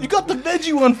 You got the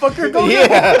veggie one, fucker. Go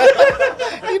Yeah.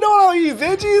 You know I don't eat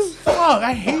veggies? Fuck,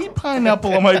 I hate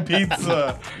pineapple on my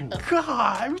pizza.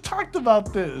 God, we talked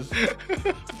about this.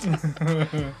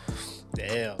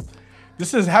 Damn. This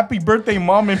says happy birthday,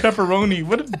 mom and pepperoni.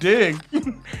 What a dick.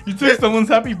 You took someone's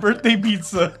happy birthday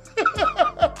pizza.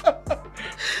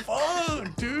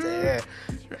 Fuck, dude. Yeah.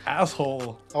 You're an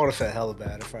asshole. I would have felt hella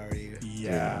bad if I were you.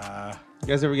 Yeah. You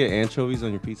guys ever get anchovies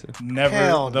on your pizza? Never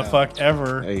Hell the no. fuck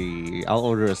ever. Hey, I'll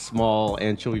order a small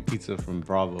anchovy pizza from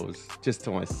Bravo's just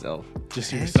to myself.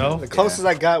 Just yourself. The closest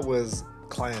I got was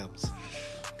clams.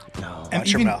 No. And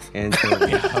Watch your even- mouth.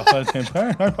 Anchovy.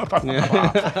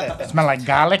 Smell like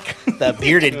garlic. The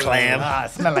bearded clam.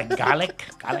 Smell like garlic.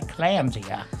 Garlic clams,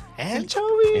 yeah.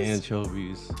 Anchovies?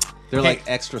 Anchovies. They're like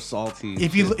extra salty.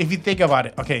 If you think about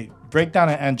it, okay, break down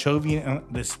an anchovy and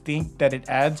the stink that it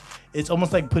adds. It's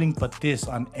almost like putting patis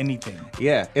on anything.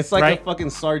 Yeah, it's like Right? a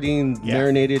fucking sardine Yeah.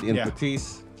 marinated in Yeah.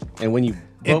 patis, and when you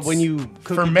It's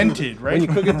cook fermented, it through, right? When you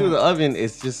cook it through the oven,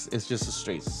 it's just a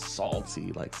straight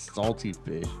salty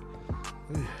fish.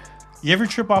 You ever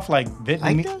trip off like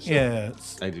Vietnamese? that shit? Yeah,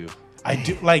 I do. I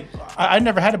do. Like I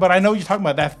never had it, but I know what you're talking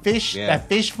about that fish, Yeah. that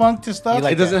fish funk to stuff. You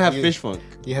like It doesn't that. have You- fish funk.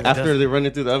 you have- After they run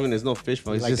it through the oven, there's no fish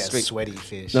funk. It's Like just that straight. sweaty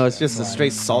fish. No, it's just a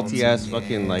straight salty ass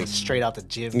fucking like. Straight out the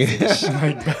gym fish.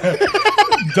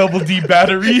 Double D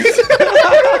batteries.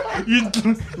 You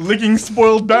licking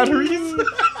spoiled batteries.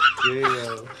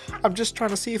 Yeah. I'm just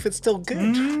trying to see if it's still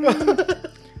good.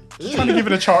 Just trying to give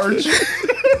it a charge.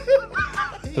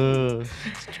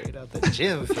 Straight out the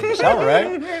gym fish. All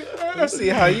right. Let's see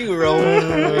how you roll.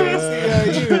 Let's see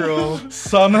how you roll.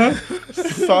 Sauna,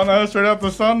 straight out the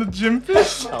sauna, gym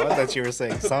fish. Oh, I thought you were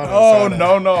saying sauna. Oh sauna.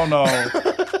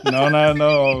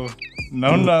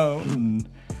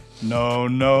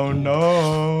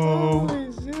 no.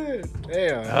 Holy shit.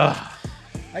 Damn.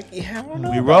 I don't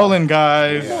know. We rolling,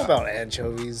 guys. I don't know about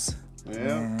anchovies.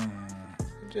 Yeah.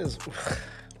 Just.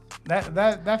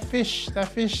 That fish.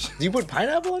 Do you put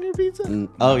pineapple on your pizza?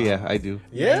 Oh yeah, I do.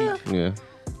 Yeah. Yeah.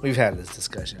 We've had this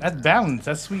discussion. That's balanced.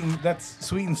 That's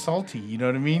sweet and salty. You know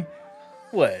what I mean?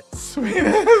 What? Sweet.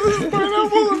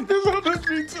 Pineapple on the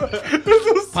pizza. This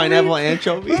is sweet. Pineapple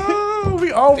anchovy. Oh,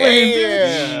 we all winning.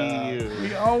 Yeah.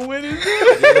 We all winning.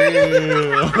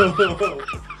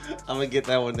 I'm gonna get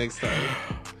that one next time.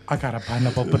 I got a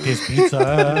pineapple patis pizza.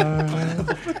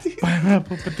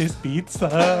 Pineapple patis pizza.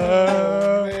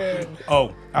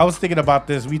 Oh, I was thinking about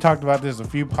this. We talked about this a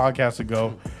few podcasts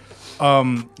ago.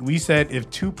 We said if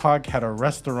Tupac had a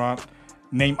restaurant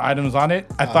name items on it,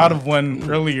 I thought of one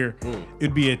earlier.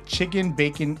 It'd be a chicken,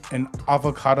 bacon, and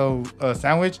avocado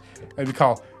sandwich. It'd be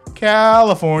called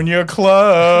California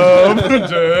Club. You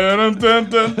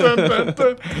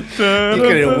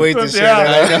couldn't wait to share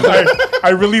that. I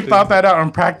really thought that out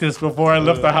on practice before I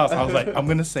left the house. I was like, I'm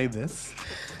gonna say this,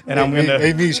 and I'm gonna.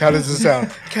 Hey, Mish, how does this sound?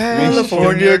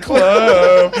 California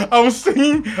Club. Club. I was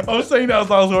saying that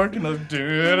as I was working.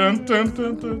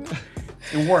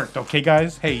 It worked, okay,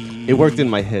 guys. Hey, It worked in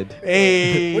my head.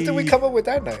 Hey, What did we come up with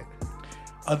that night?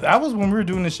 That was when we were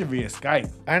doing this shit via Skype.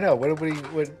 I know. What did we?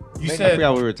 What? I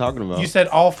forgot what we were talking about. You said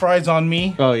all fries on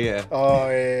me. Oh yeah. Oh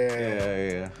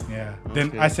yeah. Yeah. Then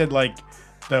Okay. I said like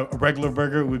the regular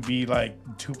burger would be like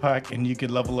 2-pack, and you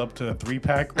could level up to a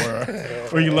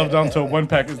 3-pack, or you level down to a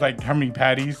 1-pack. It's like how many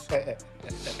patties?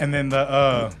 And then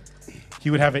he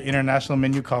would have an international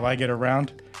menu called I Get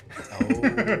Around.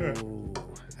 Oh,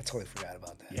 I totally forgot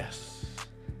about that. Yes.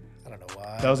 I don't know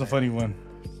why. That was a funny one.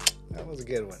 That was a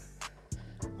good one.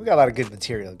 We got a lot of good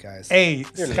material, guys. Hey,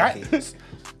 You're Skype, lucky.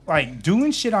 like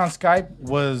doing shit on Skype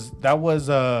was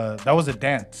a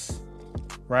dance,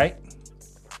 right?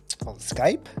 On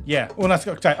Skype? Yeah. Well, not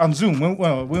Skype, on Zoom.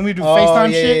 When we do Oh,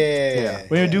 FaceTime yeah, shit, yeah.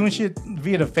 when you're doing shit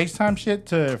via the FaceTime shit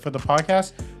for the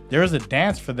podcast, there was a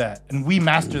dance for that, and we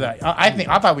mastered that. I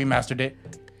thought we mastered it.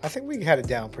 I think we had it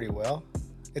down pretty well.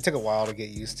 It took a while to get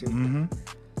used to. Mm-hmm.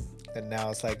 And now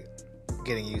it's like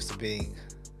getting used to being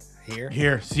here.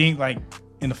 Here, seeing like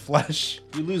in the flesh.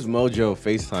 You lose mojo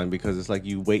FaceTime because it's like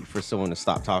you wait for someone to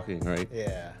stop talking, right?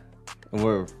 Yeah. And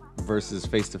we're versus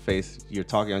face to face, you're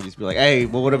talking, I'll just be like, hey,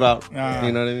 well, what about? You know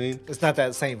what I mean? It's not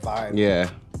that same vibe. Yeah.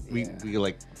 We Yeah.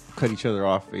 like cut each other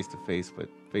off face to face, but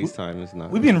FaceTime is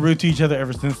not. We've been rude to each other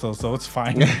ever since though, so it's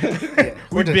fine. Yeah.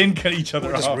 We've been cut each other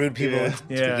We're just off. rude people Yeah. to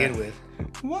Yeah. begin with.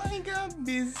 Why you gotta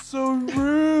be so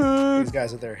rude? These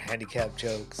guys with their handicap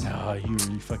jokes. Oh, you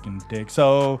fucking dick.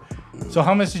 So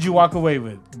how much did you walk away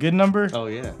with? Good number? Oh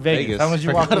yeah, Vegas. How much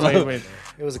you walk away with?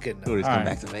 It was a good Dude, number. it's All come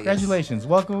right. back to Vegas. Congratulations.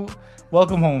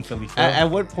 Welcome home, Philly. Phil.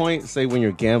 At what point, say when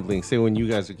you're gambling, say when you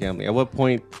guys are gambling, at what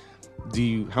point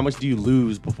how much do you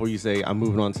lose before you say I'm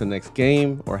moving on to the next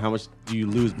game, or how much do you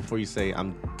lose before you say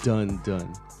I'm done?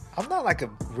 I'm not like a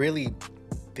really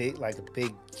big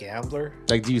gambler.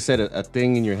 Like, do you set a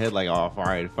thing in your head like, oh, all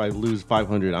right, if I lose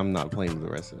 500, I'm not playing the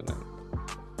rest of the night?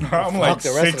 I'm Fuck like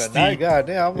the rest 60. of the night. God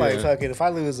damn, I'm like Yeah. fucking. If I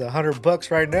lose $100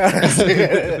 right now,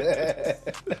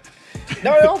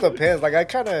 no, it all depends. Like I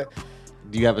kind of,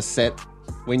 Do you have a set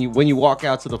when you walk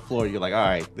out to the floor? You're like, all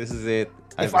right, this is it.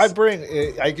 if I bring,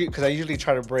 because I usually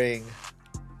try to bring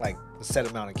like a set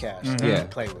amount of cash to Yeah.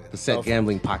 play with. the set So if-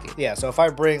 gambling pocket. Yeah, so if I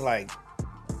bring like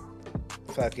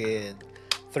fucking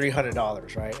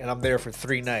 $300, right, and I'm there for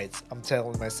 3 nights, I'm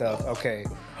telling myself, okay,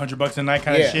 $100 a night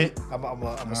kind yeah, of shit. I'm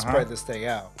gonna spread this thing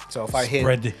out. So if I hit,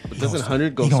 Spread the, But doesn't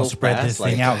 100 go you gonna so spread fast? this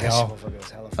Like, thing out, that shit y'all. motherfucker was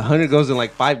hella 100 goes in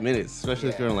like 5 minutes, especially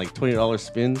if Yeah. you're on like $20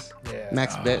 spins. Yeah.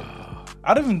 Max bet.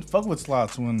 I don't even fuck with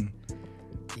slots when.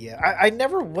 Yeah, I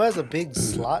never was a big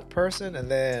slot person,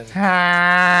 and then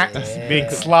That's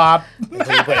big slop.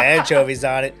 until you put anchovies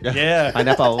on it. Yeah.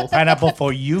 Pineapple. Pineapple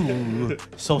for you.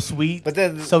 So sweet. But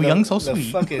then so young, so the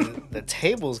sweet. fucking the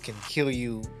tables can kill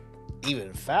you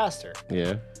even faster,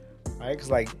 Yeah. right?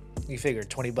 Because like you figure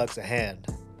 $20 a hand,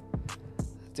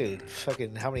 dude.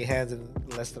 Fucking how many hands in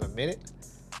less than a minute?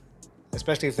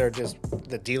 Especially if they're just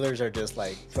the dealers are just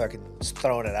like fucking just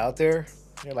throwing it out there.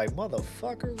 You're like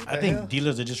motherfucker. What I the think hell?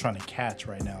 dealers are just trying to catch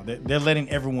right now. They're letting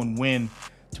everyone win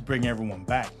to bring everyone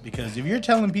back. Because if you're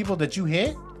telling people that you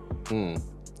hit, Mm.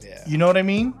 Yeah. you know what I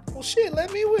mean? Well, shit.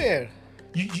 Let me win.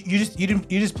 You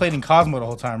just played in Cosmo the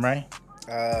whole time, right?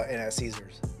 And at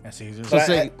Caesars. At Caesars. So But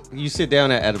say you sit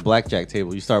down at a blackjack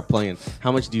table, you start playing.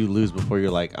 How much do you lose before you're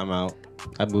like, I'm out?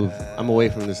 I move. I'm away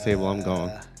from this table. I'm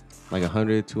gone. Like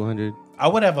 100, 200, I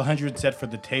would have 100 set for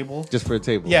the table. just for a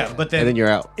table. Yeah, but then and then you're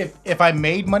out. If I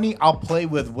made money, I'll play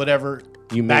with whatever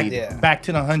You back, made. Yeah. back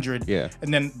to the 100. Yeah.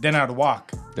 And then I'd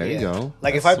walk. There you Yeah. go.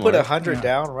 Like if That's I put smart. 100 Yeah.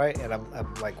 down, right, and I'm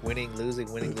like winning, losing,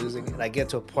 and I get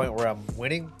to a point where I'm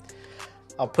winning,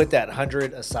 I'll put that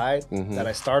 100 aside Mhm. that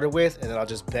I started with, and then I'll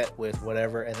just bet with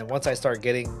whatever. And then once I start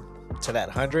getting to that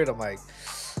 100, I'm like,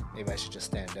 maybe I should just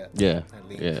stand up. Yeah. And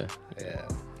leave. Yeah. Yeah.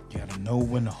 You gotta know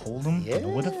when to hold them. Yeah. Know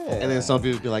when to fold. And then some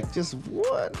people be like, just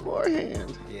one more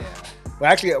hand. Yeah.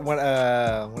 Well, actually, when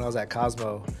I was at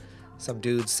Cosmo, some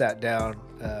dudes sat down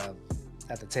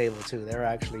at the table too. They're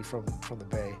actually from the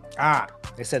Bay.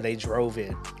 They said they drove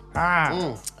in.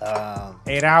 Mm.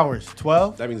 8 hours.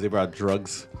 12. That means they brought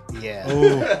drugs. Yeah.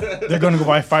 Oh, they're gonna go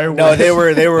buy fireworks. No, they were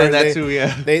And that they, too,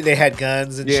 yeah. They had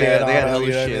guns and Yeah, shit. they on had them, hella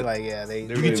you know what I mean? shit. Like yeah, They You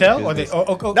were can in tell, or they.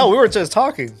 business. No, we were just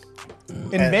talking.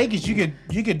 in Vegas, you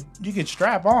could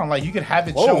strap on, like you could have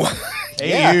it Whoa. show.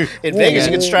 Yeah. Hey, In Vegas,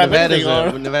 you can strap Nevada's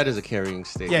anything on. Nevada's a carrying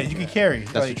state. yeah, you could carry.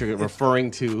 That's like, what you're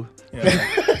referring to. yeah.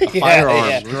 Firearm.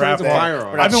 yeah. Referring to Yeah.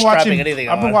 firearm. We're not I've been strapping watching. anything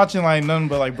I've been on. watching like nothing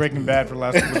but like Breaking Bad for the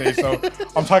last couple days, so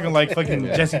I'm talking like fucking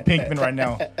Jesse Pinkman right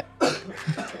now.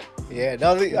 Yeah,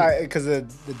 no, because the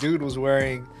dude was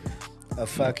wearing a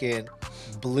fucking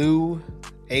blue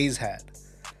A's hat,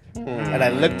 and I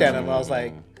looked at him. I was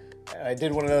like, I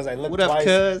did one of those. I looked What up, twice.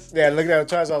 cuz? Yeah, I looked at it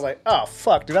twice. I was like, oh,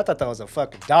 fuck, dude. I thought that was a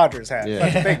fucking Dodgers hat. Yeah.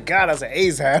 Thank God that's an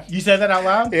A's hat. You said that out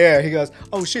loud? Yeah, he goes,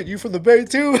 oh, shit, you from the Bay,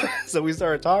 too? So we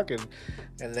started talking.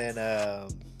 And then,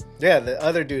 yeah, the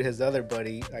other dude, his other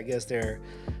buddy, I guess they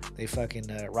fucking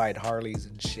ride Harleys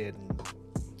and shit. And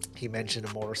he mentioned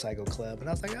a motorcycle club. And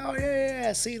I was like, oh, yeah,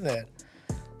 I seen that.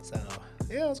 So,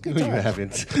 yeah, it was a good No, time. you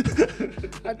haven't.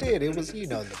 I did. It was, the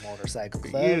motorcycle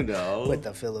club. You know. With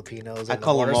the Filipinos I and the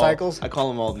call them motorcycles. all. I call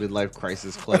them all midlife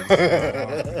crisis clubs.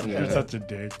 You're such a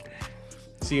dick.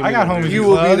 See, I got homies. You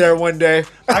will be there one day.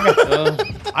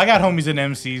 I got homies in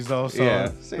MCs though, so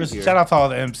Yeah, same here. shout out to all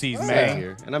the MCs, Same man.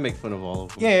 here. And I make fun of all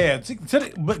of them. Yeah.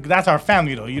 But that's our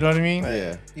family though. You know what I mean?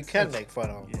 Yeah. You can make fun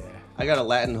of them. Yeah. I got a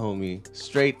Latin homie,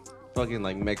 straight fucking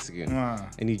like Mexican,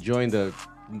 and he joined the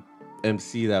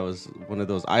MC that was one of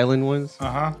those island ones.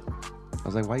 Uh-huh. I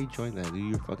was like, why you join that?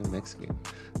 Dude, you're fucking Mexican.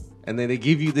 And then they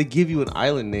give you an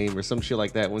island name or some shit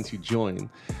like that once you join.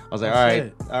 I was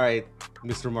like, all right,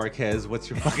 Mr. Marquez, what's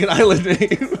your fucking island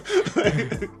name?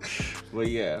 But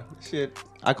yeah, shit.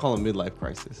 I call him midlife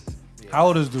crisis. How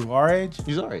old is dude? Our age?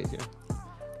 He's all right, yeah.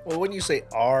 Well, when you say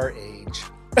our age,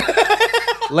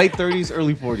 Late 30s,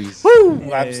 early 40s.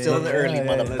 woo, I'm still in the early yeah,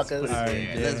 Let's put motherfuckers. it there. Alright,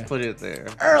 yeah. Let's put it there.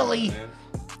 Early.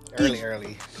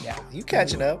 Early. Yeah, you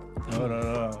catching up.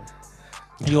 No.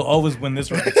 You'll always win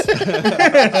this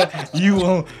race. You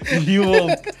will.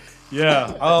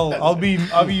 Yeah, I'll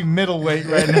be middleweight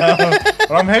right now,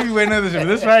 but I'm heavyweight in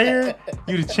this right here.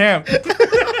 You the champ.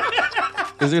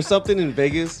 Is there something in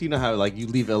Vegas? You know how like you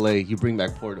leave LA, you bring back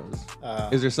Portos.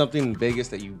 Is there something in Vegas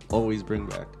that you always bring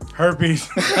back? Herpes,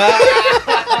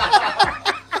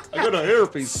 I got a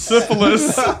herpes.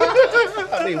 syphilis.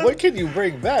 I mean, what can you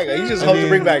bring back? You just hope to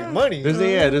bring back money.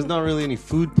 There's not really any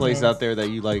food place out there that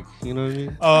you like. You know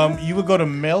what I mean? You would go to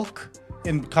Milk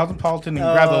in Cosmopolitan and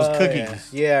grab those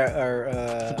cookies.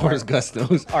 Yeah, Of course, Gus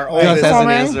knows. our Gus oldest, has an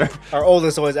man. answer. our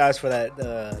oldest always asks for that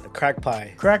the crack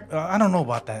pie. Crack. I don't know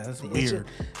about that. That's It's weird.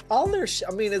 just- all their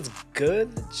I mean, it's good.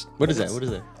 What is that? What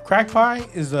is that? Crack pie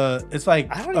is it's like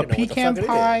I don't a even know what the pecan fuck it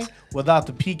pie is. without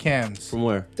the pecans. From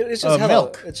where? Dude, it's just hella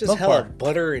milk. It's just Milk hella bar.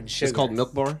 butter and sugar. It's called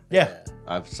Milk Bar. Yeah.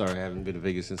 I'm sorry, I haven't been to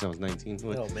Vegas since I was 19.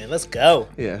 What? Oh man, let's go.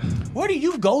 Yeah, Where do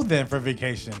you go then for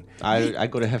vacation? I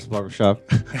go to Hef's Barbershop.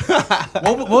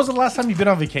 What was the last time you've been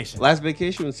on vacation? Last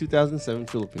vacation was 2007,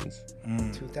 Philippines.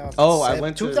 2007. Oh, I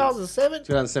went to- 2007.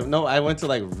 2007. No, I went to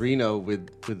like Reno with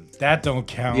That don't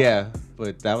count. yeah,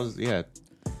 but that was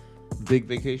big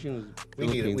vacation. Was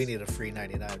We Philippines. need a free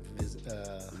 99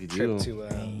 We trip do. to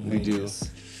We do. Vegas.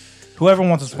 Whoever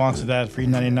wants to sponsor that free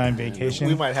 99 vacation.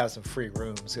 We might have some free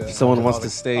rooms. Someone all wants the- to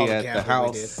stay all the at the gambling we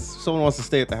house. did. Someone wants to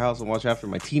stay at the house and watch after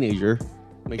my teenager.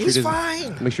 Make He's sure he fine.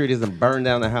 doesn't, make sure he doesn't burn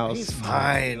down the house. He's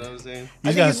fine. You know what I'm saying? You I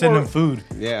think gotta he's send more- them food.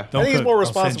 Yeah. Don't I think he's cook. more I'll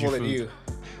send responsible than food. you.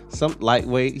 Some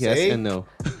lightweight, yes See? and no.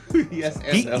 Yes and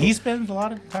He, no. he spends a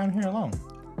lot of time here alone.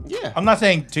 yeah. I'm not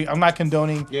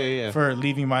condoning Yeah. for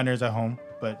leaving minors at home,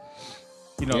 but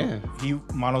he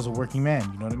Mono's a working man.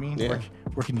 You know what I mean? Yeah.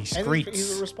 Working these And streets.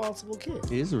 he's a responsible kid.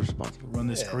 He is a responsible. Run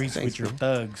the Yeah. streets Thanks, with your bro.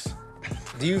 thugs.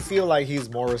 Do you feel like he's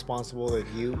more responsible than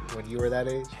you when you were that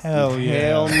age? Hell yeah.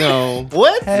 Hell no.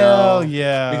 What? Hell No.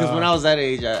 yeah. Because when I was that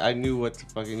age, I knew what to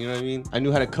fucking, you know what I mean? I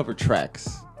knew how to cover tracks.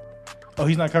 Oh,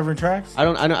 he's not covering tracks? I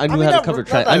knew I how mean, to not- cover not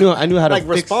tracks. like- I knew how to like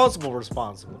fix.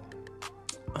 responsible.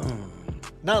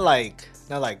 Not like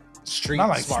street Not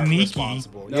like smart sneaky.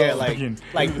 responsible. No, Yeah, fucking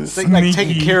like sneaky.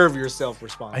 taking care of yourself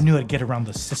responsible. I knew how to get around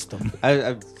the system.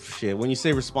 Shit. When you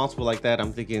say responsible like that,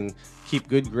 I'm thinking keep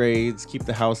good grades, keep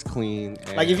the house clean.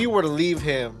 And, Like if you were to leave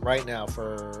him right now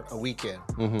for a weekend,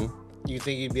 Mhm. you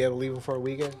think you'd be able to leave him for a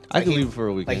weekend? I Like could he'd- leave for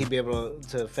a Like weekend. he'd be able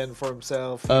to fend for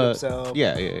himself, feed himself,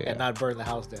 yeah. and not burn the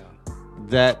house down.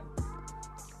 That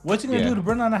What's he gonna Yeah. do to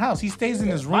burn down the house? He stays in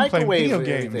his room playing Microwave video and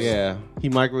games. everything. yeah. He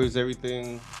microwaves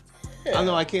everything. Yeah. I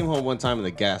know. I came home one time and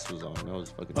the gas was on. I was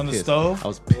fucking On the pissed. stove? I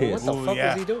was What pissed. the Ooh, fuck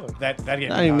yeah. was he doing? That get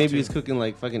me I mean, hot, maybe too. he's cooking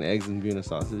like fucking eggs and Vienna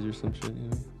sausage or some shit. You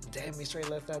know? Damn, he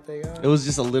straight left that thing on. It was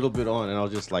just a little bit on, and I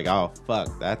was just like, "Oh fuck,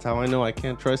 that's how I know I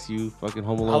can't trust you, fucking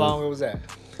Home Alone." How long was that?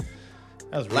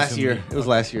 That was Last recently. year. It was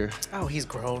last year. Oh, he's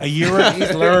grown. A year ago.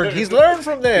 He's learned. He's learned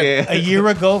from them. Yeah. A year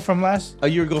ago from last. A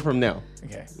year ago from now.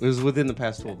 Okay. It was within the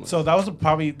past 12 months. So that was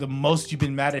probably the most you've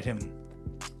been mad at him.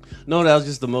 No, that was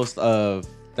just the most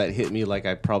that hit me. Like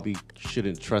I probably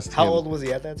shouldn't trust How him. old was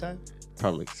he at that time?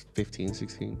 Probably like 15,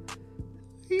 16.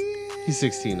 He's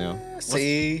 16 now.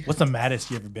 See, What's the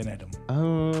maddest you ever been at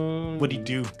him? What'd he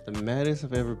do The maddest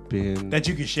I've ever been. that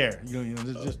you could share? You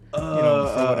know, just for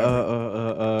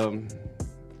whatever.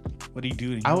 What'd he do?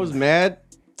 To you? I was mad,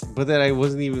 but then I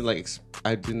wasn't even like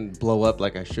I didn't blow up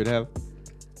like I should have.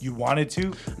 you wanted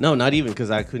to? No, not even,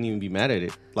 because I couldn't even be mad at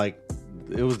it. Like,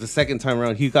 it was the second time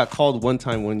around. He got called one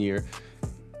time one year.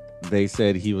 They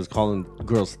said he was calling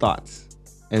girls thoughts.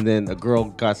 And then a girl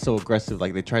got so aggressive,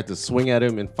 like they tried to swing at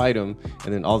him and fight him.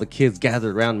 And then all the kids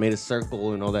gathered around, made a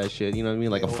circle and all that shit. You know what I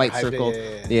mean? Like a fight circle.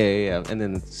 Yeah. And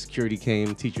then security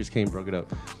came, teachers came, broke it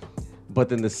up. But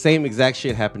then the same exact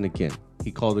shit happened again.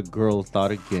 He called a girl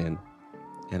thought again.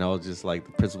 And I was just like,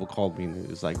 the principal called me and it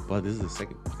was like, bud, this is the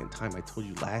second fucking time I told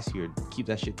you last year, keep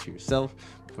that shit to yourself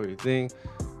for your thing.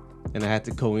 And I had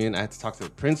to go in, I had to talk to the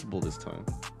principal this time.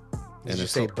 Did you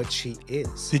say, but she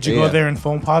is? Did you go there in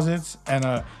foam posits and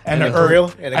a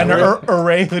grill and an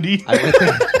array hoodie?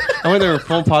 I went there in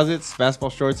foam posits,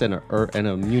 basketball shorts, and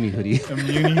a Muni hoodie. A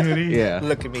Muni hoodie? Yeah.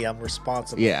 Look at me, I'm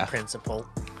responsible. Yeah. Principal.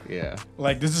 Yeah.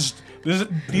 Like these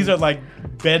are like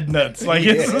bed nuts. Like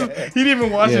he didn't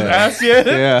even wash his ass yet.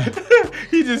 Yeah.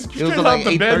 He just It was straight like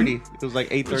out the bed. 8:30. It was like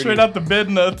 8:30. Straight out the bed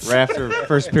nuts. Right after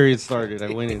first period started,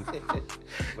 I went in.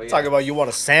 Talking about you want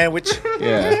a sandwich?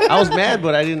 Yeah. I was mad,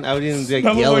 but I didn't like,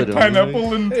 That yell was at him.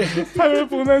 pineapple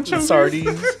and anchovies.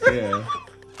 Sardines. Yeah.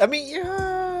 I mean,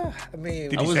 yeah. I mean,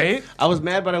 Did he say it? I was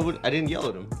mad, but I didn't yell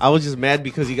at him. I was just mad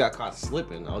because he got caught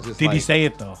slipping. I was just Did he say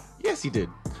it though? Yes, he did.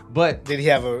 But did he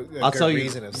have a I'll good tell you,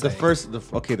 reason of saying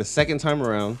the second time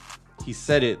around, he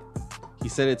said it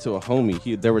to a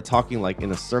homie. They were talking like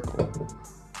in a circle.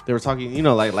 They were talking, you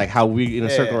know, like how we in a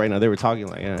circle right now. They were talking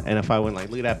like, and if I went like,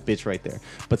 look at that bitch right there.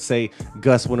 But say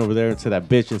Gus went over there to that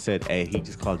bitch and said, hey, he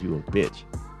just called you a bitch.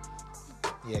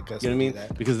 Yeah, Gus. You know what I mean?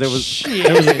 That. Because there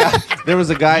was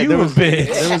a guy, there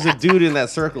was a dude in that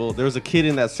circle. There was a kid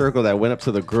in that circle that went up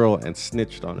to the girl and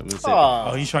snitched on him and said,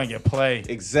 Oh, he's trying to get play.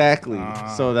 exactly.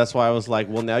 So that's why I was like,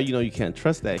 well, now you know you can't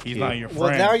trust that He's kid. not your friend.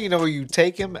 Well, now you know you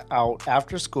take him out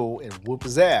after school and whoop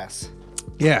his ass.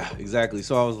 Yeah, exactly.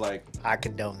 So I was like, I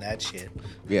condone that shit.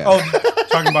 yeah. Oh,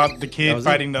 talking about the That kid was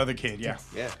fighting the other kid. Yeah.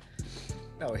 Yeah.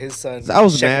 No, his son. I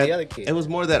was checking mad. The other kid. It was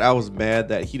more that I was mad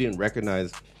that he didn't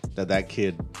recognize that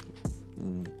kid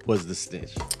was the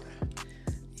snitch.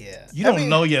 Yeah. You don't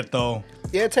know yet though.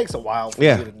 Yeah, it takes a while for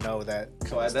Yeah. you to know that.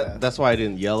 So that's why I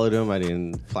didn't yell at him. I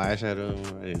didn't flash at him.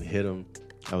 I didn't hit him.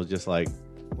 I was just like,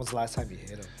 When's the last time you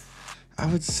hit him? I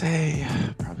would say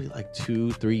probably like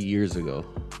 2-3 years ago.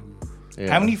 Yeah.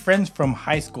 How many friends from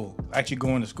high school actually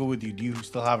going to school with you do you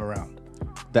still have around?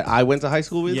 that I went to high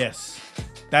school with? Yes.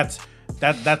 That's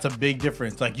a big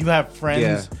difference. Like you have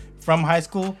friends from high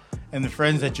school and the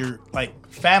friends that you're like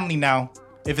family now.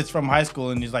 If it's from high school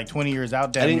and he's like 20 years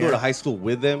out, I didn't go to high school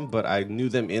with them, but I knew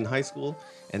them in high school,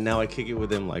 and now I kick it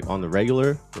with them like on the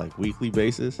regular, like weekly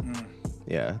basis.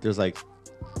 Yeah, there's like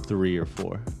 3 or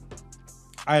 4.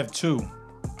 I have 2,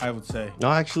 I would say.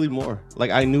 No, actually more. Like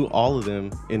I knew all of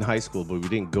them in high school, but we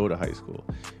didn't go to high school,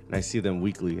 and I see them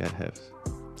weekly at Hefs.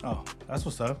 Oh, that's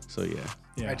what's up. So yeah.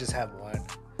 Yeah. I just have one.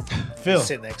 Phil.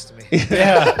 Sit next to me.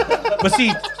 Yeah. But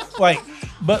see, like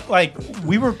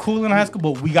we were cool in high school,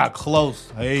 but we got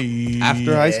close. Hey.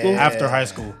 After high school? After high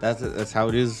school. That's how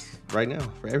it is right now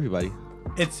for everybody.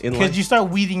 It's In because life. you start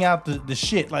weeding out the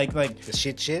shit. Like The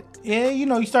shit. yeah, you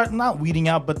know, you start not weeding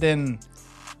out, but then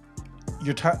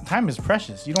your time is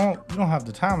precious. You don't have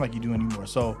the time like you do anymore.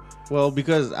 So Well,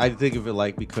 because I think of it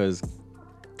like because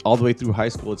all the way through high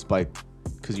school, it's like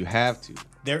because you have to.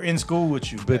 they're in school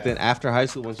with you. But then after high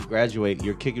school, once you graduate,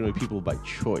 you're kicking with people by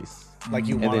choice. Like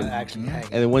you And want to then- actually hang.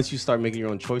 And then once you start making your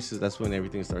own choices, that's when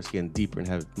everything starts getting deeper and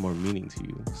have more meaning to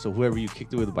you. So whoever you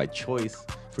kicked it with by choice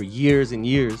for years and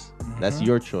years, that's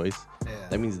your choice. Yeah.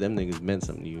 That means them niggas meant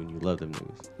something to you and you love them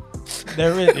niggas.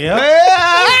 there is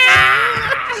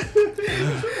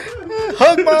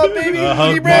Hug my baby.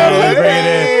 hug bro. mom,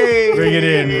 Hey. bring it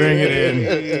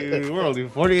in. We're only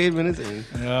 48 minutes in.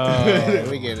 Yeah,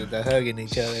 we get it. The hugging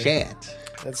each other. Shit.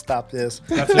 Let's stop this.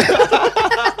 That's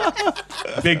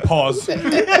it. Big pause.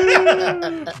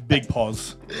 Big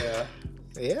pause.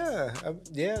 Yeah,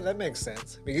 that makes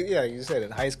sense. Because, yeah, you said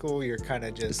in high school you're kind of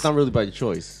It's just not really by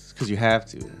choice because you have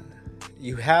to.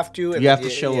 you have to. And You have then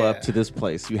to show up to this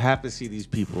place. You have to see these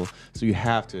people. So you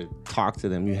have to talk to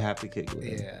them. You have to kick with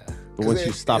them. Yeah. But once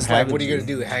you stop it's having like, what are you to- gonna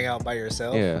do? Hang out by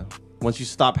yourself? Yeah. Once you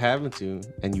stop having to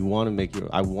and you want to make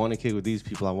I want to kick with these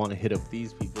people. I want to hit up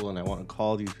these people and I want to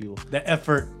call these people. The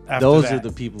effort after Those that. are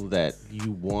the people that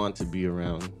you want to be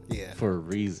around Yeah. for a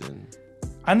reason.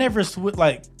 I never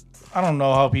like I don't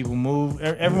know how people move.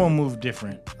 Everyone moves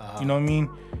different. You know what I mean?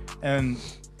 And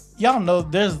y'all know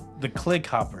there's the click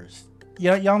hoppers.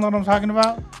 Yeah, y'all know what I'm talking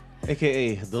about?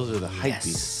 AKA, those are the hype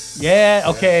beasts. Yeah,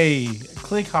 okay.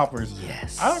 Click hoppers.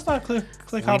 Yes. I always thought click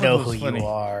We hoppers know was who funny. you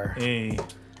are. Hey.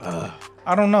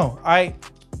 I don't know. I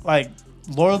like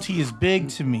loyalty is big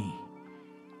to me.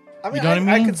 I mean, You know what I mean?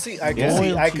 I could see, I could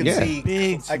see, I could Yeah. see,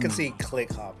 Big I could to see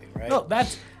click hopping, right? No,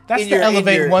 that's In to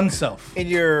elevate your- oneself. in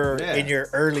your Yeah. in your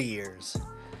early years.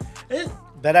 It-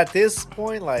 But at this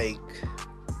point, like,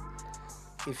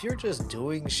 if you're just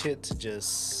doing shit to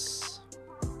just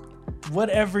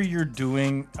whatever you're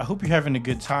doing, I hope you're having a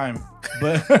good time.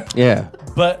 But Yeah.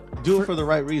 but Do it for the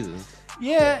right reasons.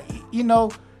 yeah, you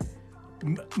know,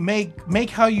 make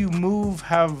how you move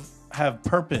have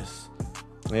purpose,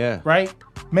 Yeah. right?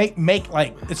 Make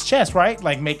like it's chess, right?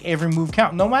 Like make every move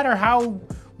count, no matter how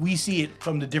we see it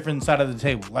from the different side of the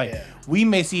table. Like Yeah. we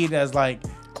may see it as like,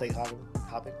 click hopping.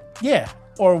 yeah,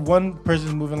 or one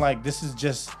person's moving like this is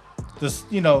just this,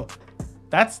 you know,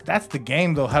 that's the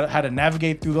game though. How to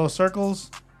navigate through those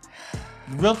circles.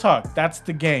 Real talk, that's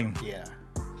the game. Yeah.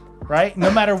 Right?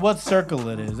 No matter what circle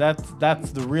it is,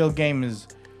 that's the real game is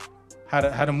how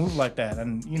to move like that.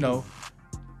 And you know,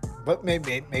 But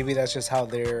maybe that's just how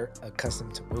they're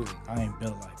accustomed to moving, I ain't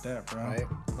built like that, bro. right?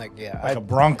 Like, yeah, Like a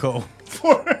Bronco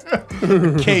for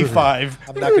K5.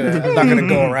 I'm not gonna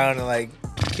go around and like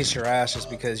kiss your ass just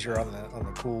because you're on the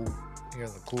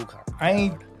cool car.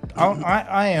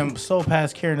 I am so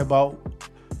past caring about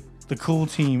the cool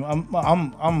team. I'm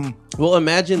Well,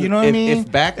 imagine you know what I mean?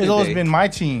 if back in it's the always day, been my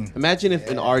team. imagine if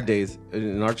in our days,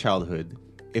 in our childhood,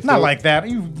 if Not there- like that.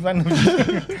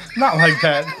 Not like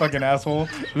that, fucking asshole.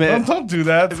 Man. Don't do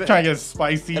that. It's trying to get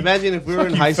spicy. Imagine if we were in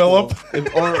Fuck you, high school,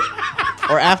 Philip.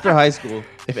 or after high school,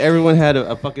 if everyone had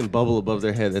a fucking bubble above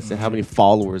their head that said how many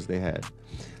followers they had,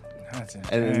 That's it.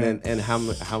 and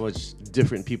how much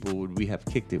different people would we have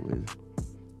kicked it with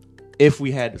if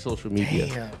we had social media?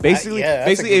 Damn. Basically, Yeah,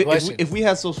 that's a good basically, question. if we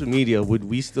had social media, would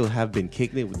we still have been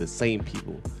kicking it with the same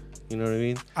people? You know what I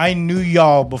mean? I knew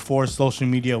y'all before social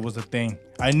media was a thing.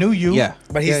 I knew you. Yeah.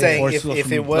 But he's Yeah, saying Or if social it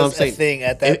media. was No, I'm a saying, thing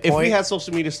at that if point, we had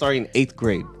social media starting in 8th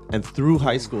grade and through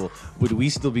high school, would we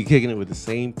still be kicking it with the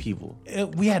same people?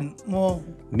 We had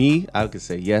Me, I could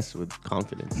say yes with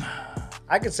confidence.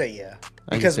 I could say yeah.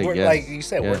 I can Because say we're yes. like you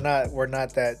said, Yeah. we're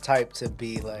not that type to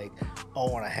be like, oh,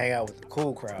 I want to hang out with the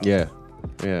cool crowd. Yeah,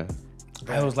 yeah.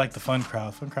 I was like the fun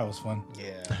crowd. Fun crowd was fun.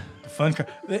 Yeah. The fun crowd.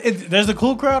 There's a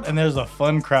cool crowd and there's a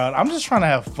fun crowd. I'm just trying to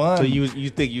have fun. So you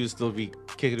think you would still be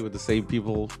kicking it with the same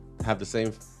people, have the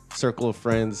same circle of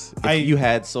friends if you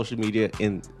had social media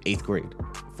in 8th grade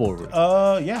forward?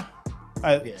 Yeah.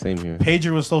 Same here.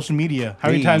 Pager was social media. How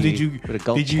many times did you with a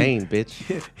gold chain, bitch?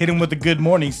 hit him with the good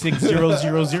morning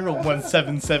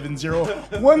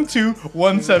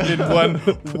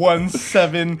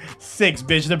 6000177012171176,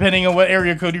 bitch, depending on what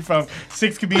area code you're from.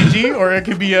 6 could be a G or it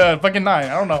could be a fucking 9. I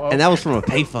don't know. And that was from a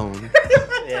payphone.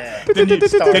 Yeah. then you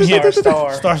Star, then you hit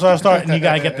star. and you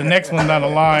gotta get the next one down the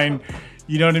line.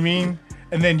 You know what I mean?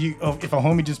 And then if a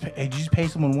homie just pay, hey, did you just pay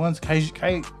someone once? Can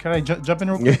I jump in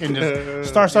real quick and just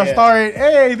start it?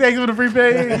 Hey, thanks for the free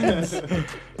pay.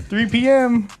 3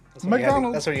 p.m.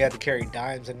 McDonald's. That's when you had to carry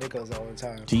dimes and nickels all the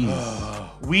time.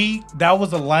 Jeez. That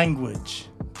was a language.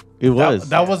 It was.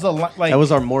 That was like that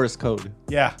was our Morse code.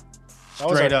 yeah. That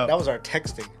was Straight our, up. That was our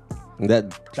texting.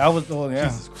 That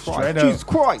Straight up. Jesus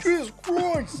Christ. Jesus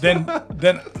Christ. Then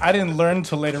I didn't learn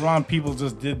till later on. People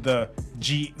just did the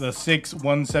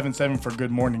 6177 for good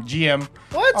morning GM.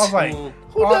 What? I was like,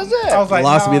 Who does that? I was like,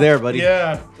 Lost me nah, there, buddy.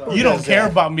 Yeah, you don't does care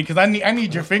that? about me because I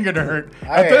need your finger to hurt.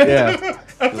 Yeah.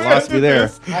 Lost me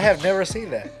there. I have never seen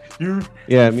that.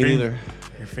 Yeah, me neither.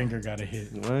 Your finger got a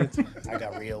hit. What? I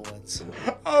got real ones.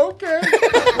 Okay,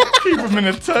 keep them in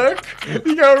the tuck.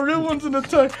 You got real ones in the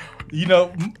tuck. You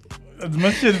know, as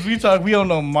much shit as we talk, we don't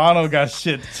know Mono got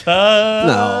shit tucked.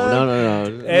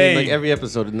 No. Hey. Like every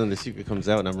episode, another secret comes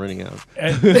out, and I'm running out.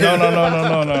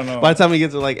 No. By the time we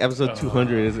get to like episode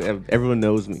 200, everyone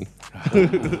knows me.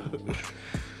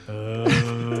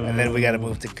 And then we got to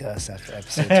move to Gus after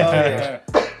episode 200.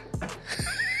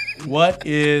 What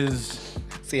is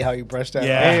See how you brushed that?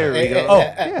 Yeah. There we go.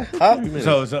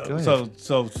 Huh?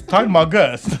 so talking about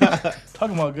Gus.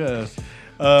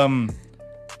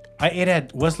 I ate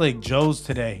at Westlake Joe's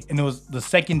today, and it was the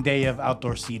second day of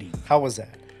outdoor seating. How was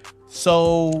that?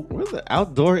 So Where the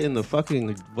outdoor in the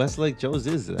fucking Westlake Joe's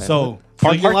is that? Parking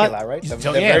Parking lot, lot? right?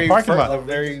 Parking lot. The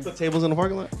very Put tables in the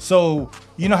parking lot? So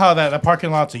you know how that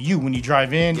parking lot's a U when you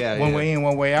drive in, Yeah, one yeah. way in,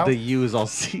 one way out. The U is all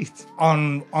seats.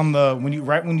 on the when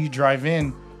you drive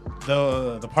in,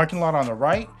 the parking lot on the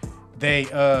right, they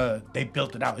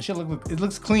built it out. It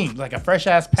looks clean, like a fresh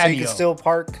ass so patio. you can still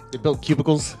park. They built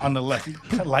cubicles. On the left,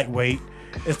 lightweight.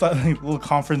 It's like little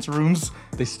conference rooms.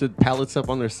 They stood pallets up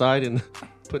on their side and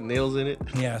put nails in it.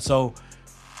 Yeah, so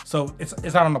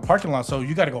it's out on the parking lot. So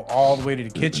you got to go all the way to the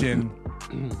kitchen.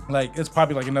 Like it's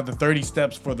probably like another 30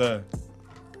 steps for the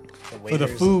for the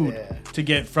food to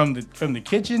get from the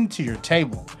kitchen to your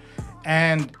table,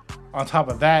 and on top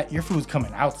of that, your food's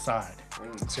coming outside.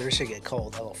 So this should get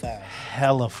cold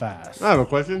Hella fast. I have a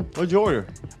question. What'd you order?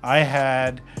 I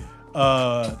had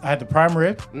the prime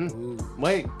rib.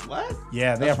 Wait, what?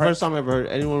 Yeah, they That's have the first time I ever heard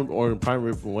anyone order prime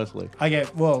rib from Westlake.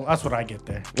 that's what I get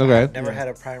there. Okay. Never had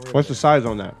a prime rib. What's the size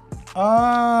on that?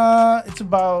 It's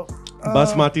about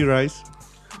Basmati rice.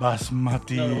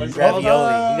 basmati.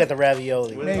 Ravioli. You got the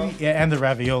ravioli. Maybe, yeah, and the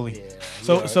ravioli. Yeah.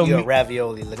 So you me- got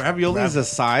ravioli. Ravioli is a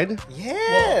side?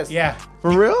 Yes. yeah,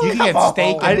 For real? you can get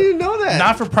steak. I didn't know that.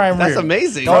 Not for prime rib. That's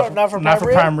amazing. Not for Not for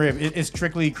prime prime rib. It's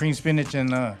strictly cream spinach and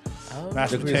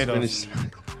mashed Cream potatoes. spinach.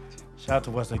 Shout out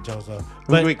to Westlake Joe's though.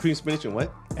 Wait, cream spinach and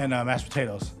what? And mashed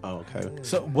potatoes. Oh, okay.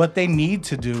 So what they need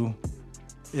to do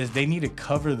is they need to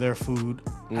cover their food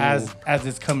as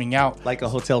it's coming out. Like a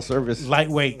hotel service.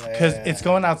 Lightweight, because it's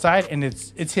going outside and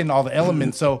it's hitting all the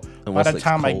elements. So And by the Westlake's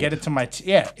time I cold. get it to my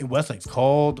Westlake's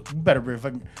cold. You better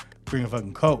bring a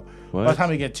fucking coat. By the What?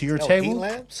 time I get to your No, heat table,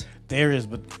 lamps? there is,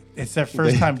 but it's their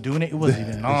first time doing it. It wasn't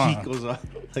even The heat on. goes up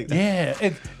like that. Yeah,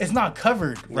 it's not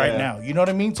covered right Yeah. now. You know what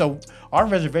I mean? So our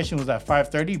reservation was at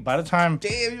 5:30. By the time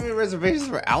Damn, you made reservations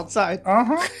for outside?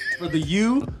 uh-huh, For the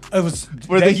U? it was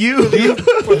For the U?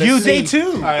 you day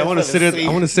two. Alright, I want to sit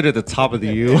at the top of the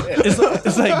U.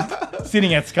 It's like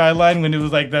sitting at Skyline when it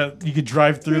was like that. You could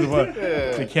drive through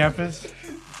the campus.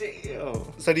 Damn.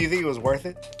 So do you think it was worth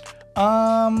it?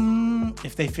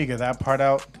 If they figure that part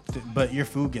out, but your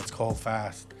food gets cold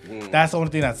fast. That's the only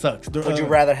thing that sucks. Would you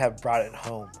rather have brought it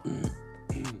home?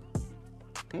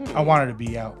 I wanted to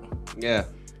be out. Yeah.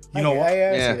 You know what? I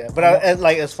Yeah. see that. But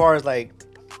like as far as like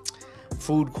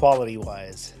food quality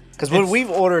wise, because when we've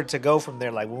ordered to go from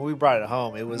there, like when we brought it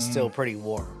home, it was still pretty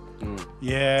warm.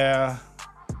 Yeah,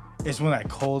 it's when that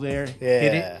cold air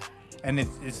hit Yeah. it, and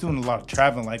it's doing a lot of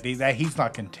traveling. Like that heat's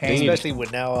not contained. Especially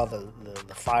with now all the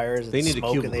fires and They need a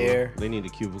smoke in cubicle. the air. They need a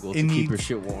cubicle It to keep your needs-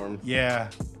 shit warm. Yeah,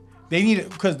 they need it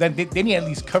because they need to at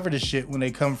least cover the shit when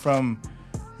they come from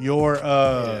your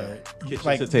Kitchen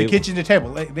like to the table. kitchen to table.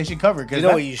 Like, they should cover it. You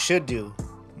know what you should do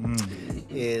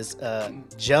is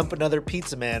jump another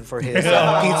pizza man for his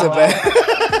pizza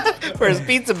bag. For his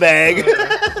pizza bag.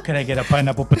 Can I get a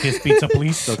pineapple patis pizza,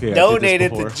 please? Okay, I did Donate this it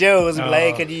to before. Joe's. And be like,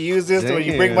 hey, can you use this when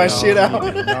you bring my Damn. shit out?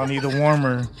 I'll need the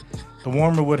warmer. The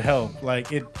warmer would help.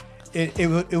 Like it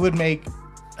would make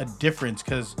a difference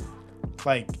because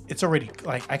like it's already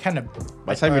like I kind of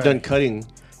By the time you're done cutting,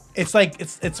 it's like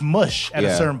it's mush at a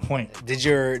Yeah. certain point. Did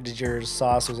your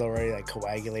sauce was already like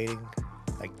coagulating,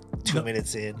 like 2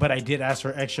 minutes in? But I did ask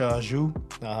for extra au jus.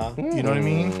 Uh-huh. You know what I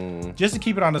mean? Just to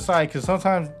keep it on the side because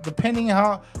sometimes depending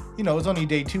how it's only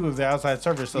day 2 of the outside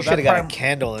service. So You that should have got a prime-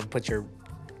 candle and put your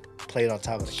plate on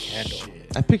top of the candle.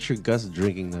 I picture Gus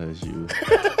drinking the jus.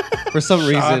 For some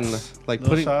reason, Shots. like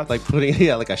Little shots. putting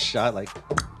like a shot, like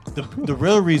the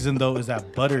real reason though is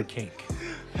that butter cake.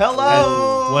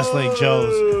 hello, At Westlake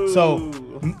Joe's. So,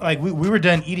 like, we were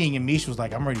done eating, and Mish was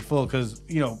like, I'm already full because,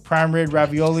 prime rib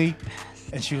ravioli.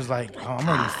 And she was like, oh, I'm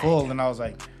already full. And I was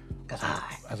like,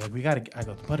 we got to, I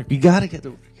go, the butter You cake. gotta get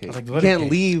the butter cake. like, the You butter can't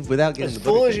cake. leave without getting As the butter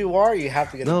full cake. as you are, you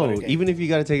have to get the No, butter cake. even if you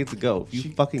gotta take it to go, if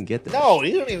you fucking get that. No,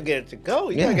 you don't even get it to go.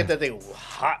 You Yeah. gotta get that thing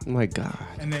hot. Oh my god.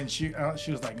 And then she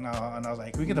was like, no. And I was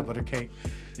like, can we get the butter cake?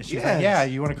 And she was Yes. like, yeah,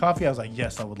 you want a coffee? I was like,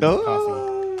 yes, I would love coffee.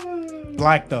 Oh,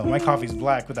 Black, though. My coffee's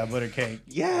black with that butter cake.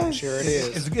 yes. Sure it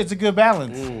is. It's a good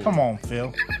balance. Come on,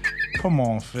 Phil. Come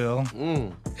on, Phil.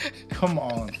 Come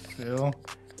on, Phil.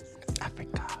 I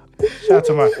forgot. Shout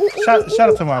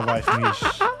out to my wife,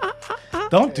 Mish.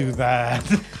 Don't do that.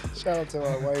 Shout out to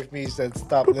my wife, Mish, that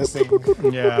stopped listening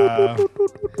Yeah.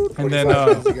 And then, 45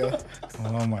 minutes ago.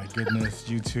 oh my goodness,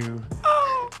 you two.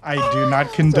 I do not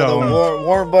So condone. the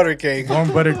warm butter cake.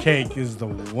 Warm butter cake is the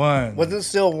one. Was it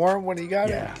still warm when you got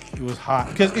Yeah, it? it was hot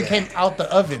because it came out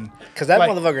the oven. Because that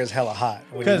Like, motherfucker is hella hot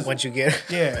once you get it.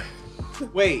 Yeah.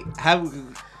 Wait,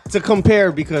 to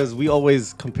compare, because we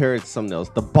always compare it to something else.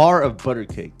 The bar of butter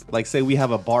cake. Like, say we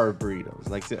have a bar of burritos.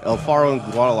 Like, say El Faro and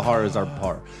Guadalajara is our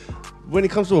bar. When it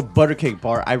comes to a butter cake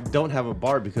bar, I don't have a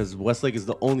bar because Westlake is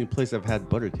the only place I've had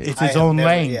butter cake. It's I his have own never-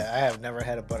 lane. Yeah, I have never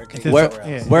had a butter cake. It's Where, his-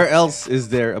 somewhere else. yeah. where else is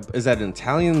there? Is that an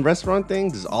Italian restaurant thing?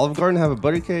 Does Olive Garden have a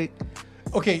butter cake?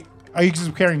 Okay, are you just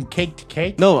comparing cake to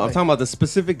cake? No, I'm talking about the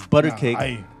specific butter cake.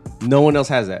 I- No one else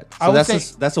has that. I So would that's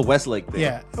say- that's a Westlake thing.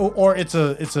 Yeah, or it's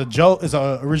a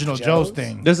original Joe's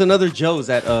thing. There's another Joe's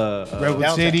at Redwood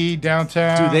Downtown. City,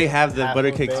 downtown. do they have the Atwood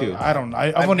butter cake Bay. too? I don't know.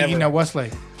 I've I've only never- eaten at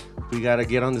Westlake. We gotta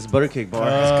get on this butter cake bar.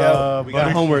 Let's go. We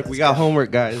got homework. We got homework,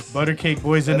 guys. Butter cake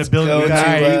boys in Let's the building. go to,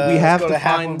 Guys. We have let's go to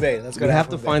Half find. Moon Bay. Let's go We to have Half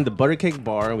to Moon Bay. find the butter cake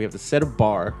bar, and we have to set a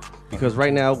bar because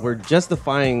right now we're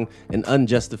justifying an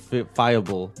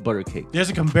unjustifiable butter cake. There's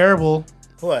a comparable,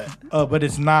 What? but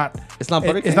it's not. It's not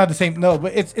butter It's cake? not the same. No,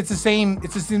 but it's the same.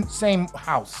 It's the same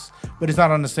house, but it's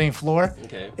not on the same floor.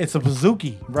 Okay. It's a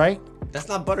bazooki, right? That's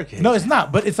not butter cake. No, it's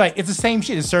not. But it's like it's the same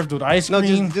shit. It's served with ice No,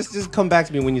 cream, just come back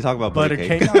to me when you talk about butter, butter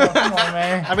cake. cake. No, come on,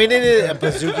 man. I mean, it is, a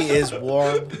bazooki is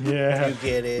warm. Yeah. You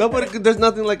get it. No, but there's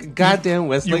nothing like a goddamn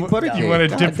Westlake butter cake. You want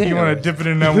to dip? You want to dip it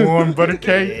in that warm butter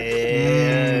cake?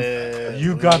 Yeah.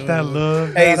 You got that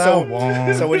love. Hey, that I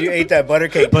want. so when you ate that butter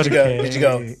cake, Butter did you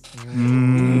go? cake.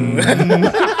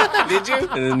 Did you?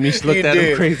 And then Mish looked You at him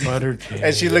did. crazy. Butter cake.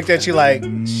 And she looked at you like,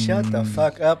 "Shut the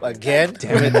fuck up again."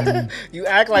 Damn it. You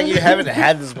act like you haven't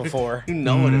had this before. You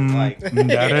know what it's like.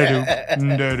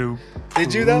 Da-da-do.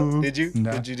 Did you though? Did you?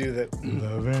 Nah. Did you do that?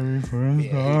 The very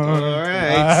first All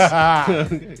time.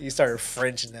 right. You started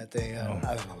Frenching that thing. I don't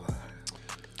know.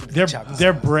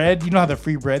 Their bread, you know how the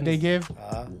free bread they give?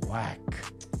 Whack.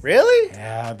 Really?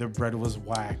 Yeah, their bread was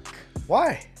whack.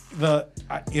 Why?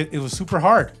 It was super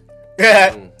hard.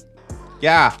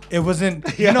 Yeah. It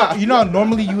wasn't. You know how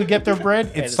normally you would get their bread.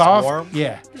 It's it's soft. warm?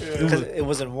 Yeah. Because it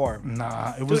wasn't warm.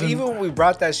 Nah, it Dude, wasn't. even when we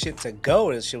brought that shit to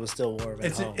go, that shit was still warm at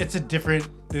It's home. a different.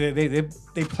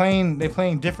 They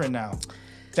playing different now.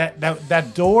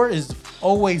 That door is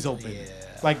always open. Yeah.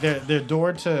 Like their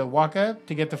door to walk up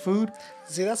to get the food.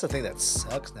 See, that's the thing that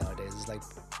sucks nowadays. Is like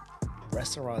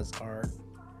restaurants aren't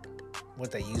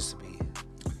what they used to be.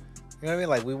 You know what I mean?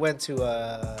 Like we went to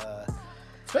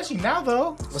Especially now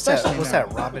though. what's that Especially now.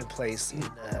 ramen place in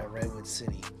Redwood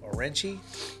City? Orenchi?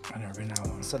 I never been that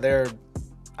one. So they're,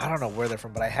 I don't know where they're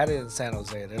from, but I had it in San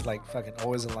Jose. There's like fucking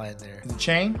always a line there. The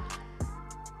chain.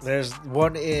 There's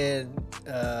one in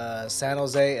San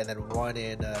Jose and then one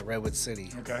in Redwood City.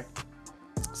 Okay.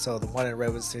 So the one in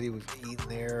Redwood City, we've eaten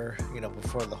there,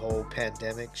 before the whole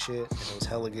pandemic shit, and it was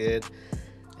hella good.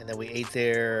 And then we ate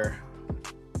there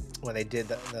when they did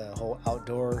the whole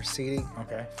outdoor seating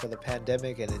Okay. for the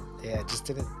pandemic, and it just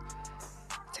didn't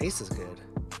taste as good.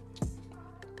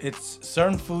 It's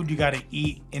certain food you gotta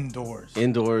eat indoors.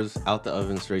 Indoors, out the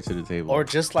oven, straight to the table. Or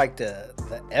just like the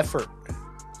effort.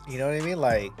 You know what I mean?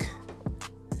 Like,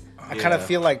 I kind of Yeah.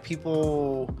 feel like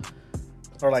people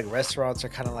or like restaurants are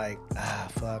kind of like,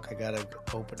 fuck, I gotta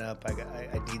open up.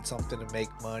 I need something to make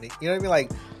money. You know what I mean?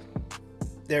 Like,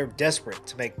 they're desperate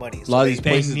to make money. a lot of these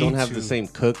they places need don't have to. the same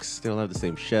cooks. They don't have the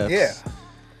same chefs. Yeah.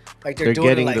 Like They're doing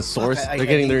getting it like, the source. fuck, They're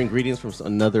getting need- their ingredients from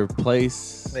another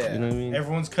place. Yeah. You know what I mean?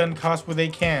 Everyone's cutting costs where they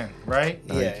can, right?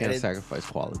 No, Yeah, you and can't it- sacrifice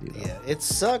quality. Though. Yeah, it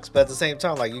sucks, but at the same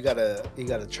time, like you gotta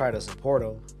try to support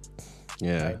them,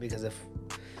 Yeah. right? Because if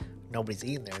nobody's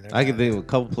eating there, they're I can not- think of a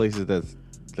couple places that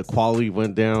the quality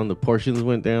went down, the portions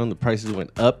went down, the prices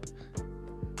went up.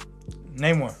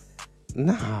 Name one.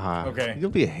 Nah. Okay. You'll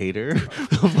be a hater.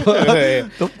 Yeah.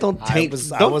 don't I taint was-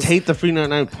 I don't was- taint the Free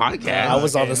 99 podcast. I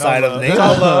was on Okay, the no side love. of No they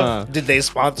love. Did they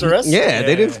sponsor us? Yeah,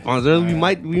 they didn't Yeah. sponsor us. We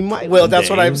might. Well, one that's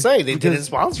what day. I'm saying. They Because- didn't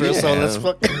sponsor us, so yeah. let's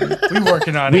fuck. We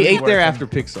working on it. We ate there working. after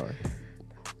Pixar.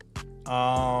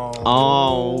 Oh.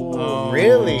 Oh,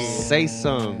 really? Say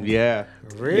some. Yeah.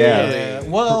 Really? Yeah.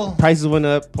 Well, Prices went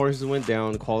up, portions went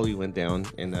down, quality went down,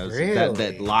 and that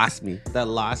Really? lost me. That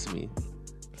lost me.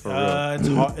 For real. it's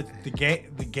hard.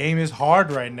 The game is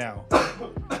hard right now.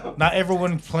 Not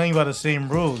everyone's playing by the same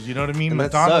rules. You know what I mean? And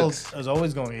that McDonald's sucks. is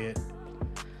always going to hit.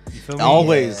 You feel me?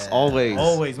 Always, Yeah. always.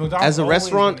 Always. McDonald's As a always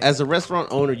restaurant, gonna as a restaurant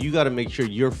owner, you got to make sure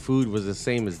your food was the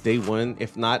same as day one,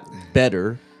 if not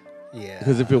better. Yeah.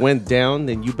 Because if it went down,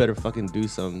 then you better fucking do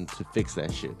something to fix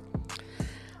that shit.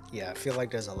 Yeah, I feel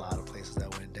like there's a lot of places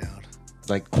that went down.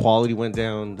 Like quality went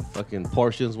down, the fucking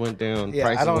portions went down, Yeah,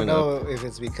 prices I don't went know up. if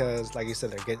it's because, like you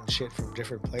said, they're getting shit from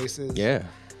different places. Yeah,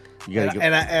 you gotta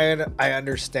And I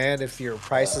understand if your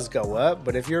prices go up,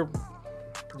 but if you're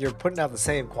putting out the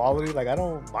same quality, like I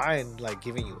don't mind like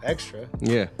giving you extra.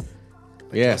 yeah,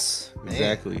 But yes, just, man,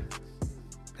 exactly.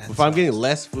 that If I'm getting sucks.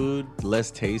 less food,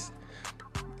 less taste,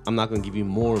 I'm not gonna give you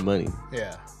more money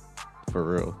yeah, for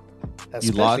real. Especially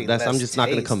You lost. That's I'm less just not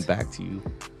gonna taste. come back to you.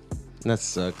 And that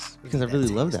sucks because I That really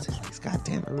love that taste. place. God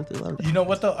damn, I really love that. You know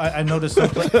what though? I noticed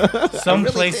some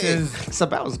places.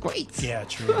 Sabao was great. Yeah,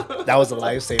 true. That was a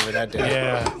lifesaver that day.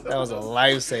 Yeah. That was a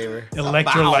lifesaver.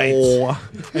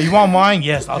 Electrolytes. Hey, you want mine?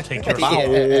 Yes, I'll take yours.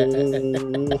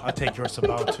 Yeah. I'll take yours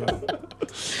about too.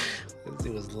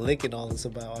 It was licking all this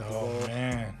about. Oh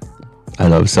man. I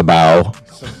love Sabao.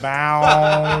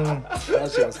 Sabao.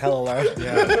 That shit was hella loud.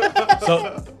 Yeah.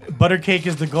 So butter cake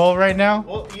is the goal right now.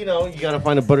 Well, you know, you gotta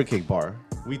find a butter cake bar.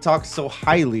 we talk so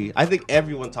highly. I think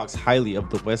everyone talks highly of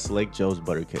the Westlake Joe's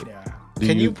butter cake. Yeah.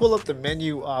 Can you pull up the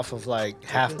menu off of like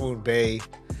Half Moon Bay,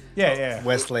 Yeah.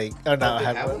 Westlake? Oh no, they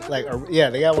have one?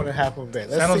 they got one in Half Moon Bay.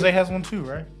 Let's San Jose see. has one too,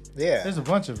 right? Yeah, There's a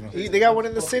bunch of them. they got one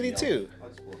in the city too.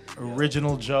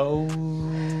 Original Joe's.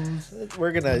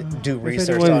 We're gonna do If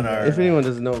research anyone, on our if anyone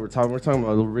doesn't know what we're talking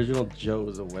about the original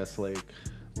Joe's of Westlake.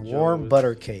 warm Joe's.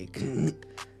 butter cake.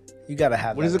 You gotta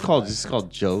have. What that is it in called? mind. It's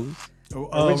called Joe's.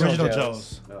 Original Joe's.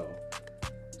 Joe's. No.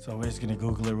 So we're just gonna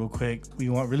Google it real quick. We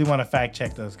really want to fact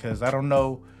check this because I don't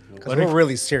know. Because we're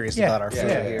really serious Yeah, about our food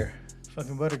yeah. here.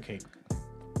 Fucking butter cake.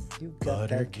 You got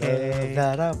Butter that cake. love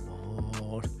that I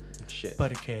want. Shit.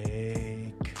 Butter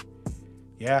cake.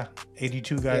 Yeah,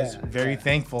 82 guys. Yeah, Very yeah.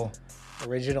 thankful.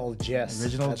 Original Jess.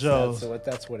 Original Joe's.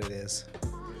 That's what it is.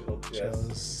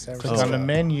 Joe's. San Click on the Francisco.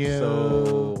 menu.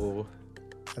 So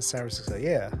That's San Francisco.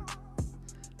 Yeah.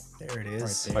 There it is.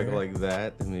 Right if I go like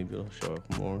that, then maybe it'll show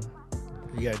up more.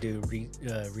 You gotta do oh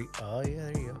yeah,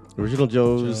 there you go. Original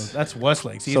Joe's. That's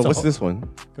Westlake. See, So it's a what's whole- this one?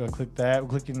 Go click that. We're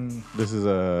clicking This is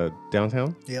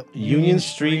downtown. Yep. Union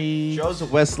Street, Joe's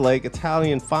of Westlake,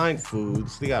 Italian fine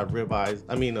foods. They got ribeyes.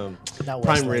 I mean, Not prime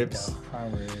Westlake, ribs. though.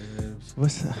 prime ribs.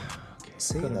 What's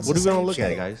See, what that's are the we gonna same look at,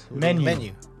 shit. guys? Menu.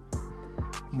 Menu.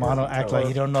 Mono act like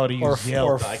you don't know how to use or- Yelp.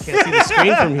 or- I can't see the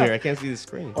screen from here. I can't see the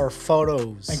screen. Or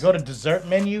photos. And go to dessert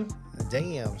menu.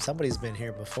 Damn, somebody's been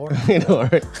here before. You know,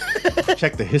 right?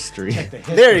 Check the history. The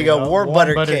history There you go, of warm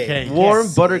butter cake. Warm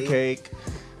Yes. butter cake.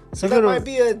 So You that gotta- might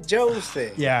be a Joe's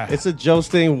thing. Yeah. It's a Joe's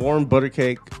thing, warm butter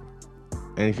cake.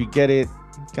 And if you get it,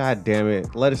 god damn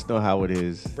it, let us know how it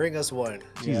is. Bring us one.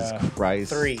 Jesus Yeah.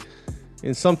 Christ. 3.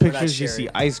 In some We're not pictures, you see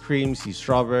sharing. ice cream, you see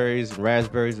strawberries and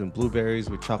raspberries and blueberries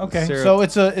with chocolate Okay, syrup. so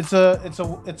it's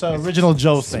a original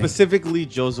Joe's thing. Specifically,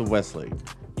 Joe's of Westlake.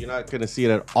 You're not gonna see it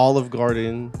at Olive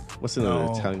Garden. What's another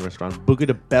No. Italian restaurant? Buca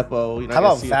di Beppo. You're not How gonna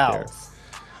about see it there. Val's?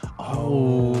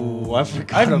 Oh, I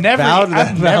forgot. I've never about eat-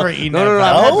 I've that. never eaten No, no, at no,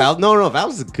 I've had Val's? Val's. No,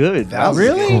 Val's is good. Val's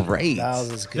Really? is great.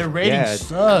 Val's is Their good. rating Yeah.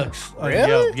 sucks. on Really?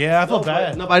 Yelp. Yeah, I feel No,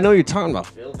 bad. but I know what you're talking about,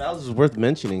 Phil. Val's is worth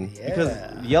mentioning because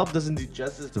Yeah. Yelp doesn't do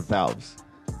justice to Val's.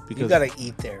 Because You gotta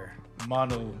eat there.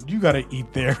 Mono, you gotta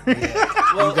eat there. You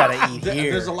gotta eat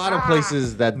here. there's a lot of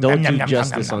places that don't Nom, do nom, nom,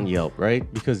 justice nom, nom. on Yelp,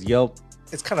 right? Because Yelp,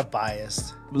 It's kind of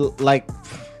biased. like,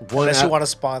 one Unless you app- want to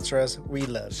sponsor us, we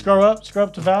love you. Scroll up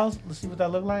to Val's. Let's see what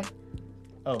that look like.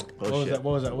 Oh, what was shit. that?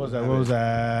 What was that? What was that? What was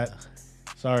that?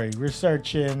 Sorry, we're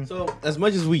searching. So as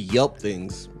much as we Yelp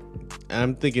things,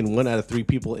 I'm thinking 1 out of 3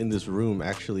 people in this room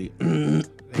actually.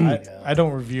 I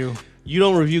don't review. You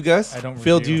don't review, Gus? I don't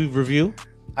Phil, review. do you review?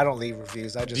 I don't leave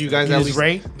reviews. I just Do you guys You at just least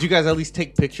rate? Do you guys at least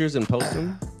take pictures and post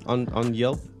them on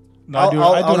Yelp? No, I do it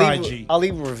on leave, IG. I'll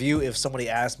leave a review if somebody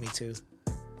asks me to.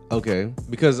 Okay,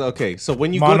 because so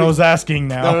when you Mono's go asking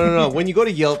to now. no, when you go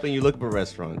to Yelp and you look up a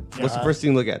restaurant, what's the Uh-huh. first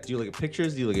thing you look at? Do you look at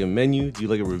pictures? Do you look at menu? Do you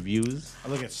look at reviews? I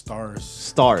look at stars.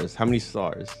 Stars. How many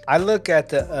stars? I look at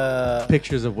the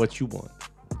Pictures of what you want.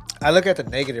 I look at the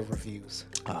negative reviews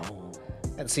Oh.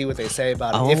 and see what they say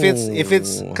about it. If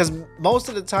it's Oh. because most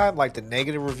of the time, like the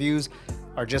negative reviews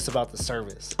are just about the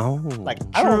service. Oh. Like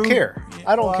I don't True. care.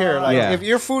 I don't care. Like Yeah. if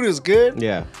your food is good,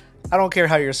 yeah. I don't care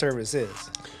how your service is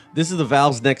This is the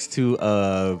valves next to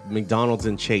McDonald's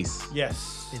and Chase.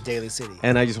 Yes. in Daly City.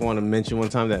 And I just want to mention one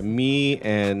time that me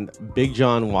and Big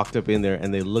John walked up in there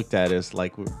and they looked at us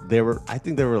like I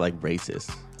think they were like racist.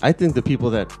 I think the people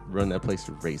that run that place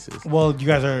are racist. Well, you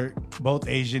guys are both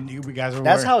Asian. You guys are.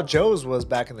 That's how Joe's was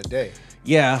back in the day.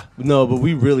 Yeah, no, but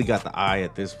we really got the eye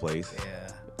at this place.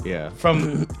 Yeah. Yeah.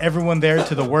 From everyone there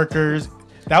to the workers.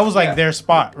 That was like Yeah. their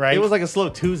spot, right? It was like a slow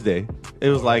Tuesday. It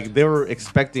was like they were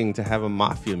expecting to have a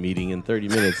mafia meeting in 30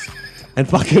 minutes. And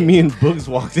fucking me and Boogs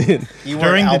walked in. You were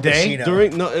During the Al day?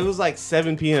 Pacino. It was like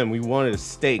 7 p.m. We wanted a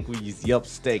steak. We used Yelp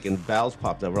steak and Val's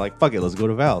popped up. We're like, fuck it, let's go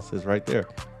to Val's. It's right there.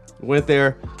 We went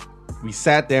there. We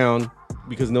sat down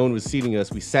because no one was seating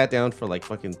us. We sat down for like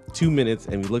fucking 2 minutes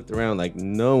and we looked around like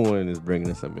no one is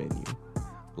bringing us a menu.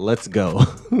 Let's go.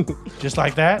 just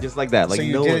like that. Just like that. Like So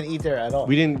you no didn't one, eat there at all.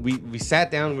 we didn't. We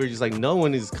sat down. We were just like, no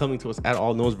one is coming to us at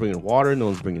all. No one's bringing water. No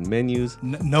one's bringing menus.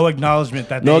 No acknowledgement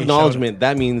that No they showed- acknowledgement.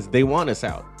 That means they want us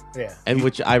out, Yeah. and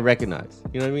which I recognize.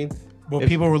 You know what I mean? Well, If-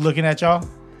 people were looking at y'all.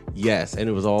 Yes, and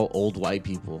it was all old white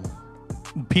people,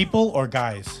 People or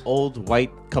guys. old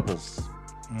white couples.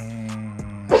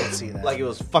 I can see that. Like it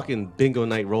was fucking bingo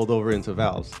night rolled over into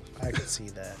Val's. I can see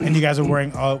that. And you guys are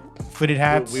wearing fitted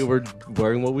hats. We were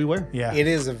wearing what we were. Yeah. It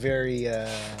is a very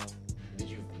Did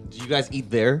you guys eat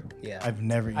there? yeah. I've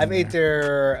never. Eaten I've ate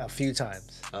there a few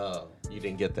times. Oh, you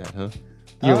didn't get that, huh?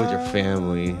 You're with your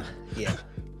family. Yeah.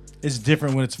 It's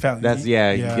different when it's found. That's you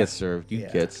get served. You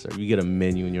get served. You get a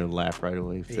menu in your lap right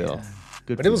away, Phil. Yeah.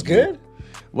 Good. But it was good.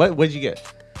 What'd you get?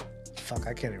 Fuck,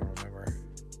 I can't even remember.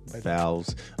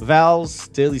 Val's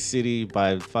Daly City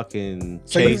by fucking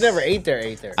So Chase. you've never ate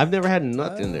there? I've never had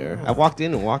nothing there. I walked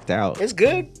in and walked out. It's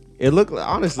good. It looked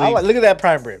honestly. Look at that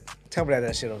prime rib. Tell me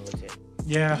that shit don't look good.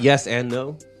 Yeah. Yes and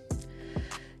no.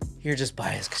 You're just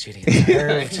biased because you didn't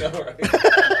get served.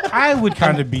 I would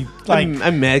kind of be like,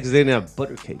 I'm mad because they didn't have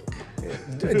butter cake.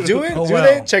 Do it? Oh, Do well.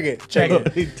 they? Check it.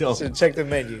 They don't. So check the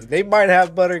menu. They might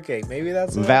have butter cake. Maybe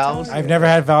that's what Val's? I'm I've never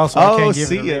had Val's, so I Oh, can't give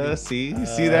see it a ya. rating. See, you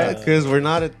see that? Because we're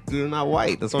not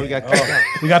white. That's why we got.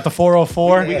 We got the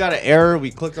 404. We got an error.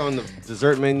 We clicked on the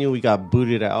dessert menu. We got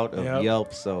booted out of Yep.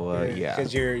 Yelp. So yeah.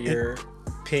 Because you're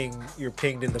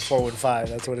pinged in the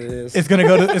 415. That's what it is. It's gonna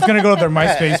go to their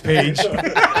MySpace page.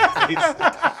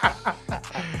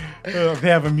 They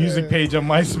have a music page on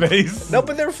MySpace. No,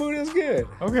 but their food is good.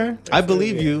 Okay. I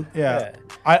believe you. Yeah.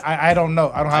 I don't know.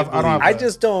 I don't have. I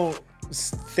just don't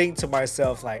think to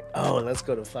myself like, oh, let's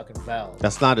go to fucking Val's.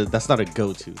 That's not a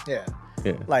go-to. Yeah.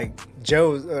 Yeah. Like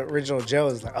Joe's original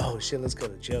Joe's like, oh shit, let's go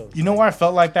to Joe's. You know where I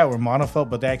felt like that? Where Mono felt,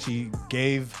 but they actually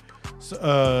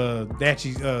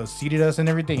seated us and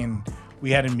everything, and we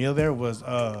had a meal there. Was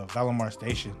Valamar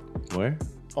Station. Where?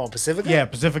 Oh, Pacifica? Yeah,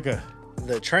 Pacifica.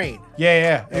 The train.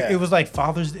 Yeah. Yeah. It was like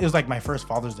It was like my first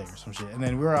Father's Day or some shit. And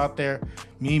then we were out there,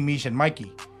 me, Mish, and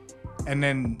Mikey. And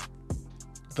then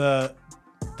the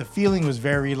feeling was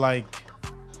very like,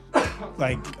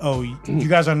 oh, you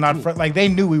guys are not from. Like they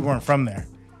knew we weren't from there.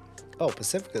 Oh,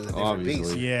 Pacifica's a different Obviously.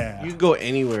 beast. Yeah. You could go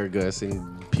anywhere, Gus,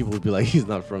 and people would be like, "He's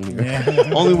not from here."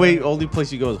 Yeah. Only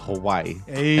place you go is Hawaii,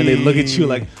 and they look at you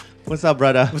like, "What's up,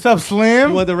 brother? What's up, Slim?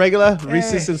 You want the regular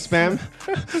Reese's and spam?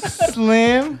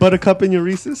 Slim? Buttercup in your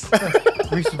Reese's?"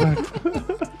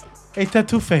 Hey,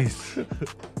 tattoo face.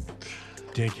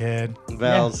 Dickhead.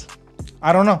 Val's.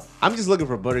 I don't know. I'm just looking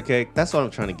for butter cake. That's what I'm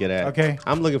trying to get at. Okay.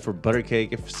 I'm looking for butter cake.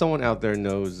 If someone out there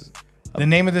knows The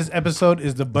name of this episode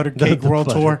is the Butter Cake World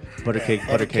Tour. Butter cake,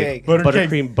 butter cake, Butter cake.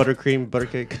 buttercream, butter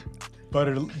cake.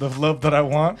 The love that I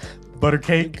want. Butter You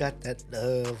cake. got that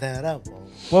love that I want.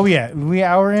 What we at? We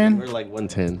hour in? We're like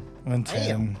 110.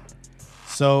 110.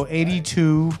 So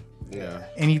 82. Yeah.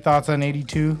 Any thoughts on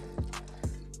 82?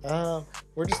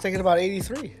 We're just thinking about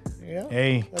 83. You know?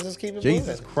 Hey. Let's just keep it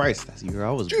Jesus moving. Christ, that's the year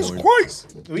I was Jesus born.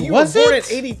 Christ. You Was were born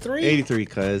it? in 83? 83,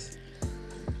 cuz.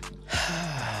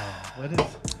 What is?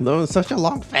 No, such a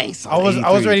long face. I was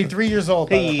already 3 years old.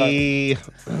 Hey.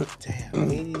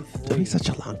 Damn, 83. Don't be such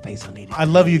a long face on 83. I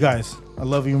love you guys. I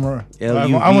love you more.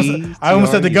 L-U-V-T-R-U. I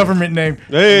almost said the government name.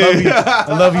 Hey.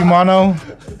 I love you, Mono.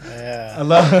 Yeah. I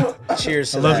love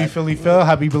Cheers to I love that. you, Philly Phil.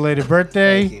 Happy belated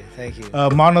birthday. Thank you.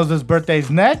 Mono's birthday's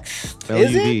next.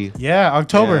 Is L-U-V. Yeah,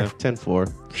 October. Yeah,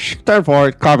 10-4.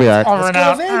 10-4. Copy that. Over Let's and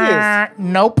go to out. Vegas.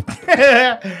 Nope.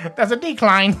 That's a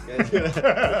decline.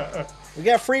 We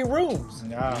got free rooms.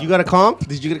 You got a comp?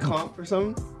 Did you get a comp or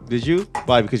something? Did you?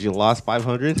 Why? Because you lost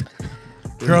 500?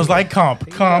 Girls like comp.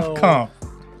 know, Comp.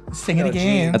 Sing it No,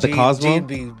 again. At the Cosmo?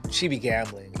 She be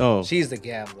gambling. Oh. She's the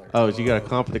gambler. Oh, you got a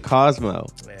comp at the Cosmo.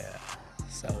 Yeah.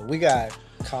 So we got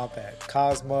comp at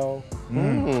Cosmo,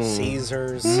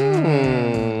 Caesars,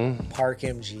 Park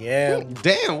MGM.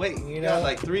 Damn, wait. You You know? got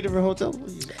like 3 different hotels?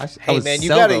 I Hey would man, you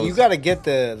sell gotta those. get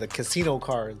the casino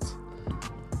cards.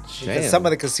 Because Damn. some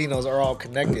of the casinos are all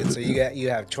connected, so you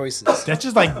have choices. That's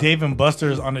just like Dave and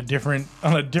Buster's on a different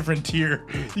tier.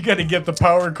 You got to get the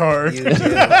power card. You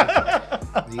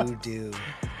do. You do.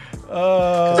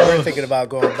 Because we're thinking about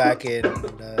going back in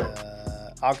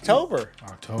October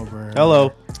October.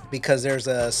 Hello. because there's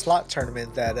a slot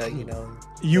tournament that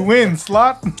You win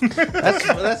slot.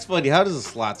 That's funny. How does a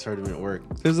slot tournament work?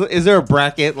 Is there a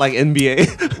bracket like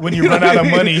NBA? When you run out of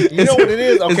money. You know what it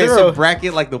is? Is Okay, there so a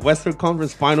bracket like the Western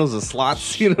Conference Finals of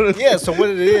slots? You know what I mean? yeah, so what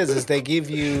it is they give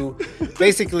you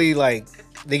basically like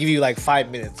they give you like 5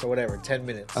 minutes or whatever, 10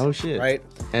 minutes. Oh shit! Right?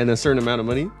 And a certain amount of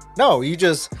money. No, you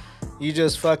just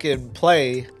fucking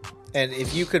play, and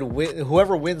if you could win,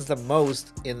 whoever wins the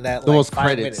most in that The like most 5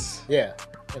 credits. minutes, yeah,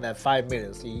 in that 5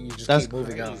 minutes, you just That's keep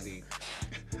moving crazy.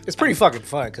 on. It's pretty fucking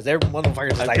fun because every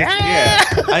motherfucker's just like, Yeah,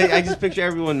 I just picture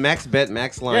everyone max bet,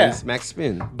 max lines, Yeah. max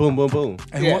spin, boom, boom, boom.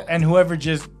 And, Yeah. and whoever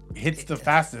just hits the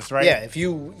fastest, right? yeah. If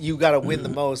you gotta win the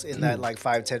most in that like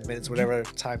 5-10 minutes, whatever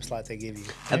time slot they give you.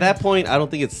 At that point, I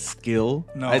don't think it's skill.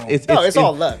 No. It's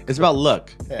all luck. It's about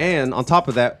luck. Yeah. And on top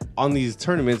of that, on these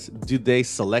tournaments, do they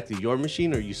select your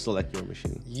machine or you select your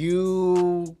machine?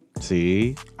 You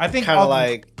See, I think kind of all the-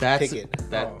 like that's pick it.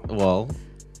 that. Well,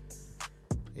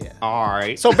 Yeah. All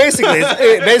right. So basically,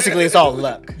 it's all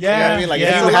luck. Yeah, You know what I mean? Like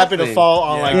yeah. if you happen to fall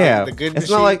on like yeah, the good it's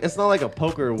machine. not like a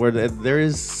poker where there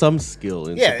is some skill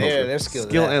in Yeah, poker. yeah, there's skill to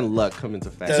Skill that. and luck come into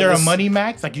Is factor. there a this- money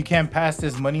max? Like you can't pass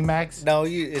this money max? No,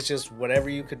 it's just whatever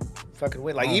you could fucking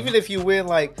win. Like even if you win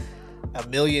like 1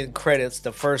 million credits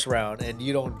the first round and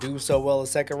you don't do so well the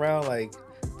second round, like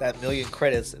that 1 million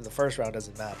credits in the first round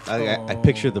doesn't matter. I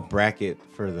picture the bracket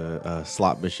for the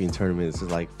slot machine tournament. It's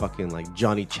like fucking like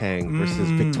Johnny Chang versus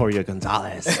Victoria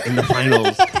Gonzalez in the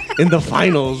finals. In the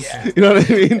finals, you know what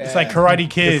I mean? It's like Karate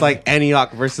Kid. It's like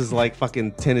Antioch versus like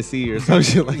fucking Tennessee or some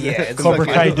shit like Yeah, that. it's Cobra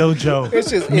fucking- Kai Dojo. It's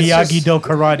just- Miyagi Do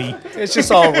Karate. It's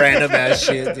just all random ass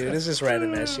shit, dude. It's just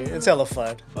random ass shit. It's hella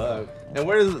fun. And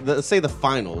where is say the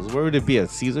finals? Where would it be at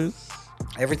Caesars?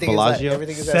 Everything Bellagio?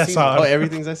 is at Cesar. Oh,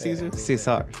 everything's at Caesars.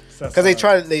 Caesar. because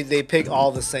they pick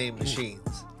all the same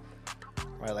machines,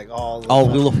 right? Like all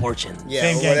Wheel of Fortune. yeah,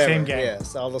 Same or game, whatever. same game. Yeah,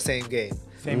 it's all the same game.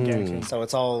 Same game. So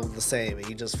it's all the same, and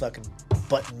you just fucking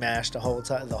button mash the whole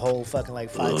time, the whole fucking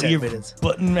like 5-10 Your minutes.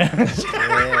 button mash.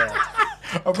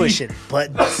 Yeah, pushing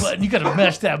buttons. Button. You gotta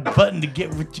mash that button to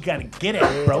get what you gotta get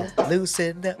at, bro.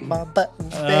 Loosen up my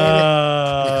buttons,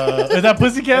 baby. Is that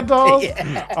Pussycat Dolls?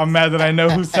 Yeah. I'm mad that I know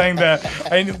who sang that.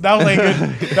 That was like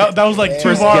that was like two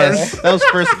First bars. guess. That was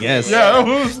first guess. Yeah, that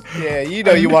was Yeah, you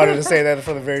know you wanted to say that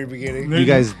from the very beginning. You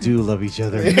guys do love each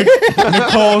other.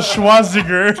 Nicole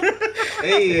Schwarzenegger.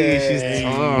 Hey, she's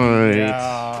tight.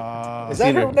 Yeah. Is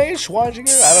that her name,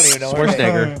 Schwarzenegger? I don't even know her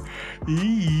name.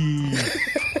 Schwarzenegger.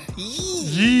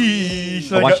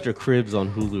 She's I like, watched her Cribs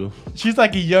on Hulu. she's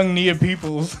like a young Nia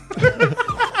Peoples.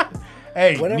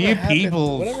 Hey, Whatever Nia happened,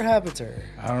 Peoples. whatever happened to her?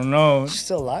 I don't know. She's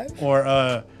still alive?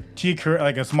 Or Tia Carrera,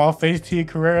 like a small face Tia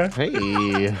Carrera.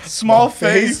 Hey, Small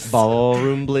face.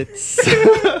 Ballroom Blitz.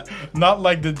 Not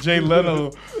like the Jay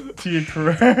Leno Tia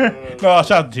Carrera. No,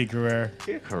 shout out to Tia Carrera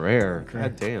Carrera.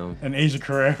 God damn. and Asia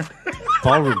Carrera.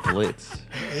 Ballroom Blitz.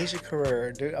 Asia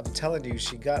Carrera, dude, I'm telling you,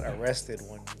 she got arrested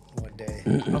one day.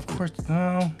 Of course,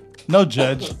 no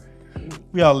judge.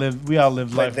 We all live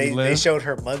But life we they live. showed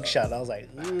her mugshot. And I was like,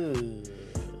 ooh,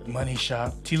 Money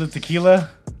shot. Tila Tequila.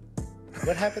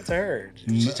 what happened to her?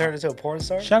 Did she turn into a porn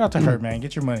star? Shout out to her, man.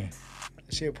 Get your money.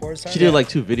 Is she a porn star? She did like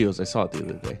 2 videos. I saw it the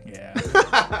other day.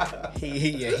 Yeah.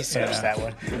 He searched that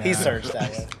one. He searched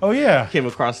that one. Oh yeah. Came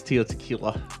across Tio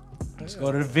Tequila. Let's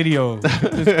go to the video. Just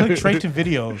click straight to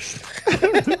videos.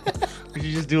 Could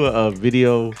you just do a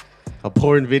video, a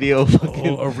porn video, fucking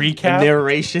Oh, a recap.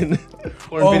 narration?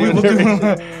 Porn Oh, we video will do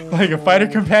narration. like a fighter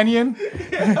companion.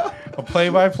 A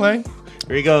play-by-play.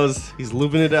 Here he goes. He's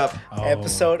lubing it up. Oh.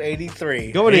 Episode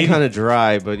 83. Going in kind of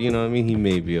dry, but you know, what I mean, he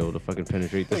may be able to fucking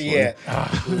penetrate this Yeah.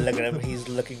 one. Look at him. He's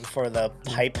looking for the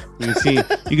pipe.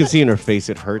 You can see in her face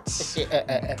it hurts.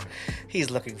 He's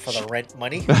looking for the rent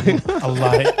money.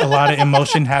 A lot of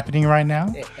emotion happening right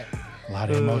now. A lot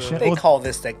of emotion. They Oh, call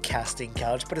this the casting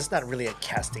couch, but it's not really a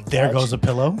casting couch. there goes a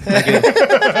pillow.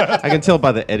 I can tell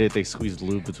by the edit they squeezed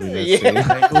lube between that scene.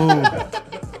 Like,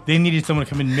 ooh, they needed someone to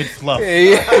come in mid-fluff. Yeah.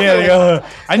 Yeah, they go,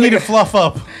 I need to fluff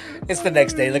up. It's the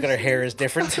next day. Look at her hair is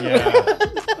different.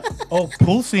 Oh,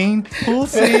 pool scene. Pool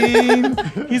scene.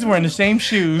 He's wearing the same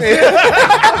shoes.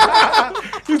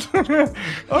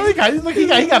 Oh, he got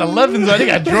 11s on. He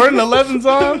got Jordan 11s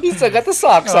on. He still got the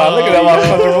socks on. Look at that,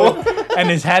 how comfortable. And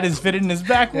his hat is fitted in his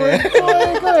backward. Go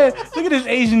ahead. Look at this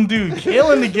Asian dude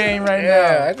killing the game right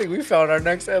Yeah, I think we found our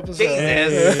next episode. now.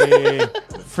 Hey.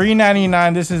 Free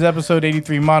 99. This is episode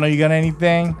 83. Mono, you got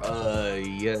anything?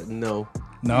 Yeah, no.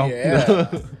 No? Yeah.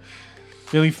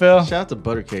 Billy Phil? Shout out to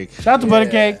Buttercake. Shout out to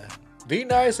Buttercake. Be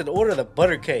nice and order the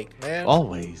butter cake, man.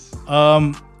 Always.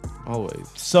 Always.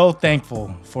 So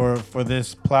thankful for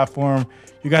this platform.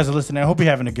 You guys are listening. I hope you're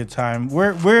having a good time.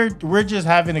 We're just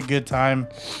having a good time.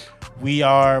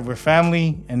 We're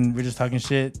family and we're just talking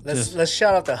shit. Let's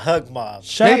shout out the Hug Mob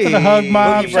Shout out to the Hug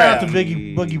Mob. Boogie Shout out to Brown.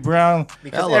 Boogie Brown.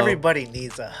 because Hello. everybody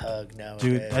needs a hug nowadays.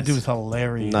 Dude, that dude's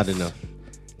hilarious. Not enough.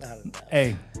 Not enough.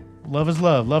 Hey, love is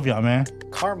love. Love y'all, man.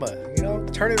 Karma,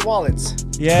 turn in wallets.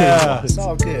 Yeah. It's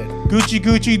all good.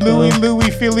 Gucci,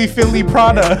 Louis, Philly,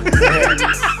 Prada.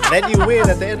 Then you win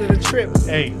at the end of the trip.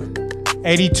 Hey,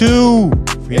 82,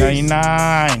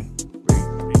 399.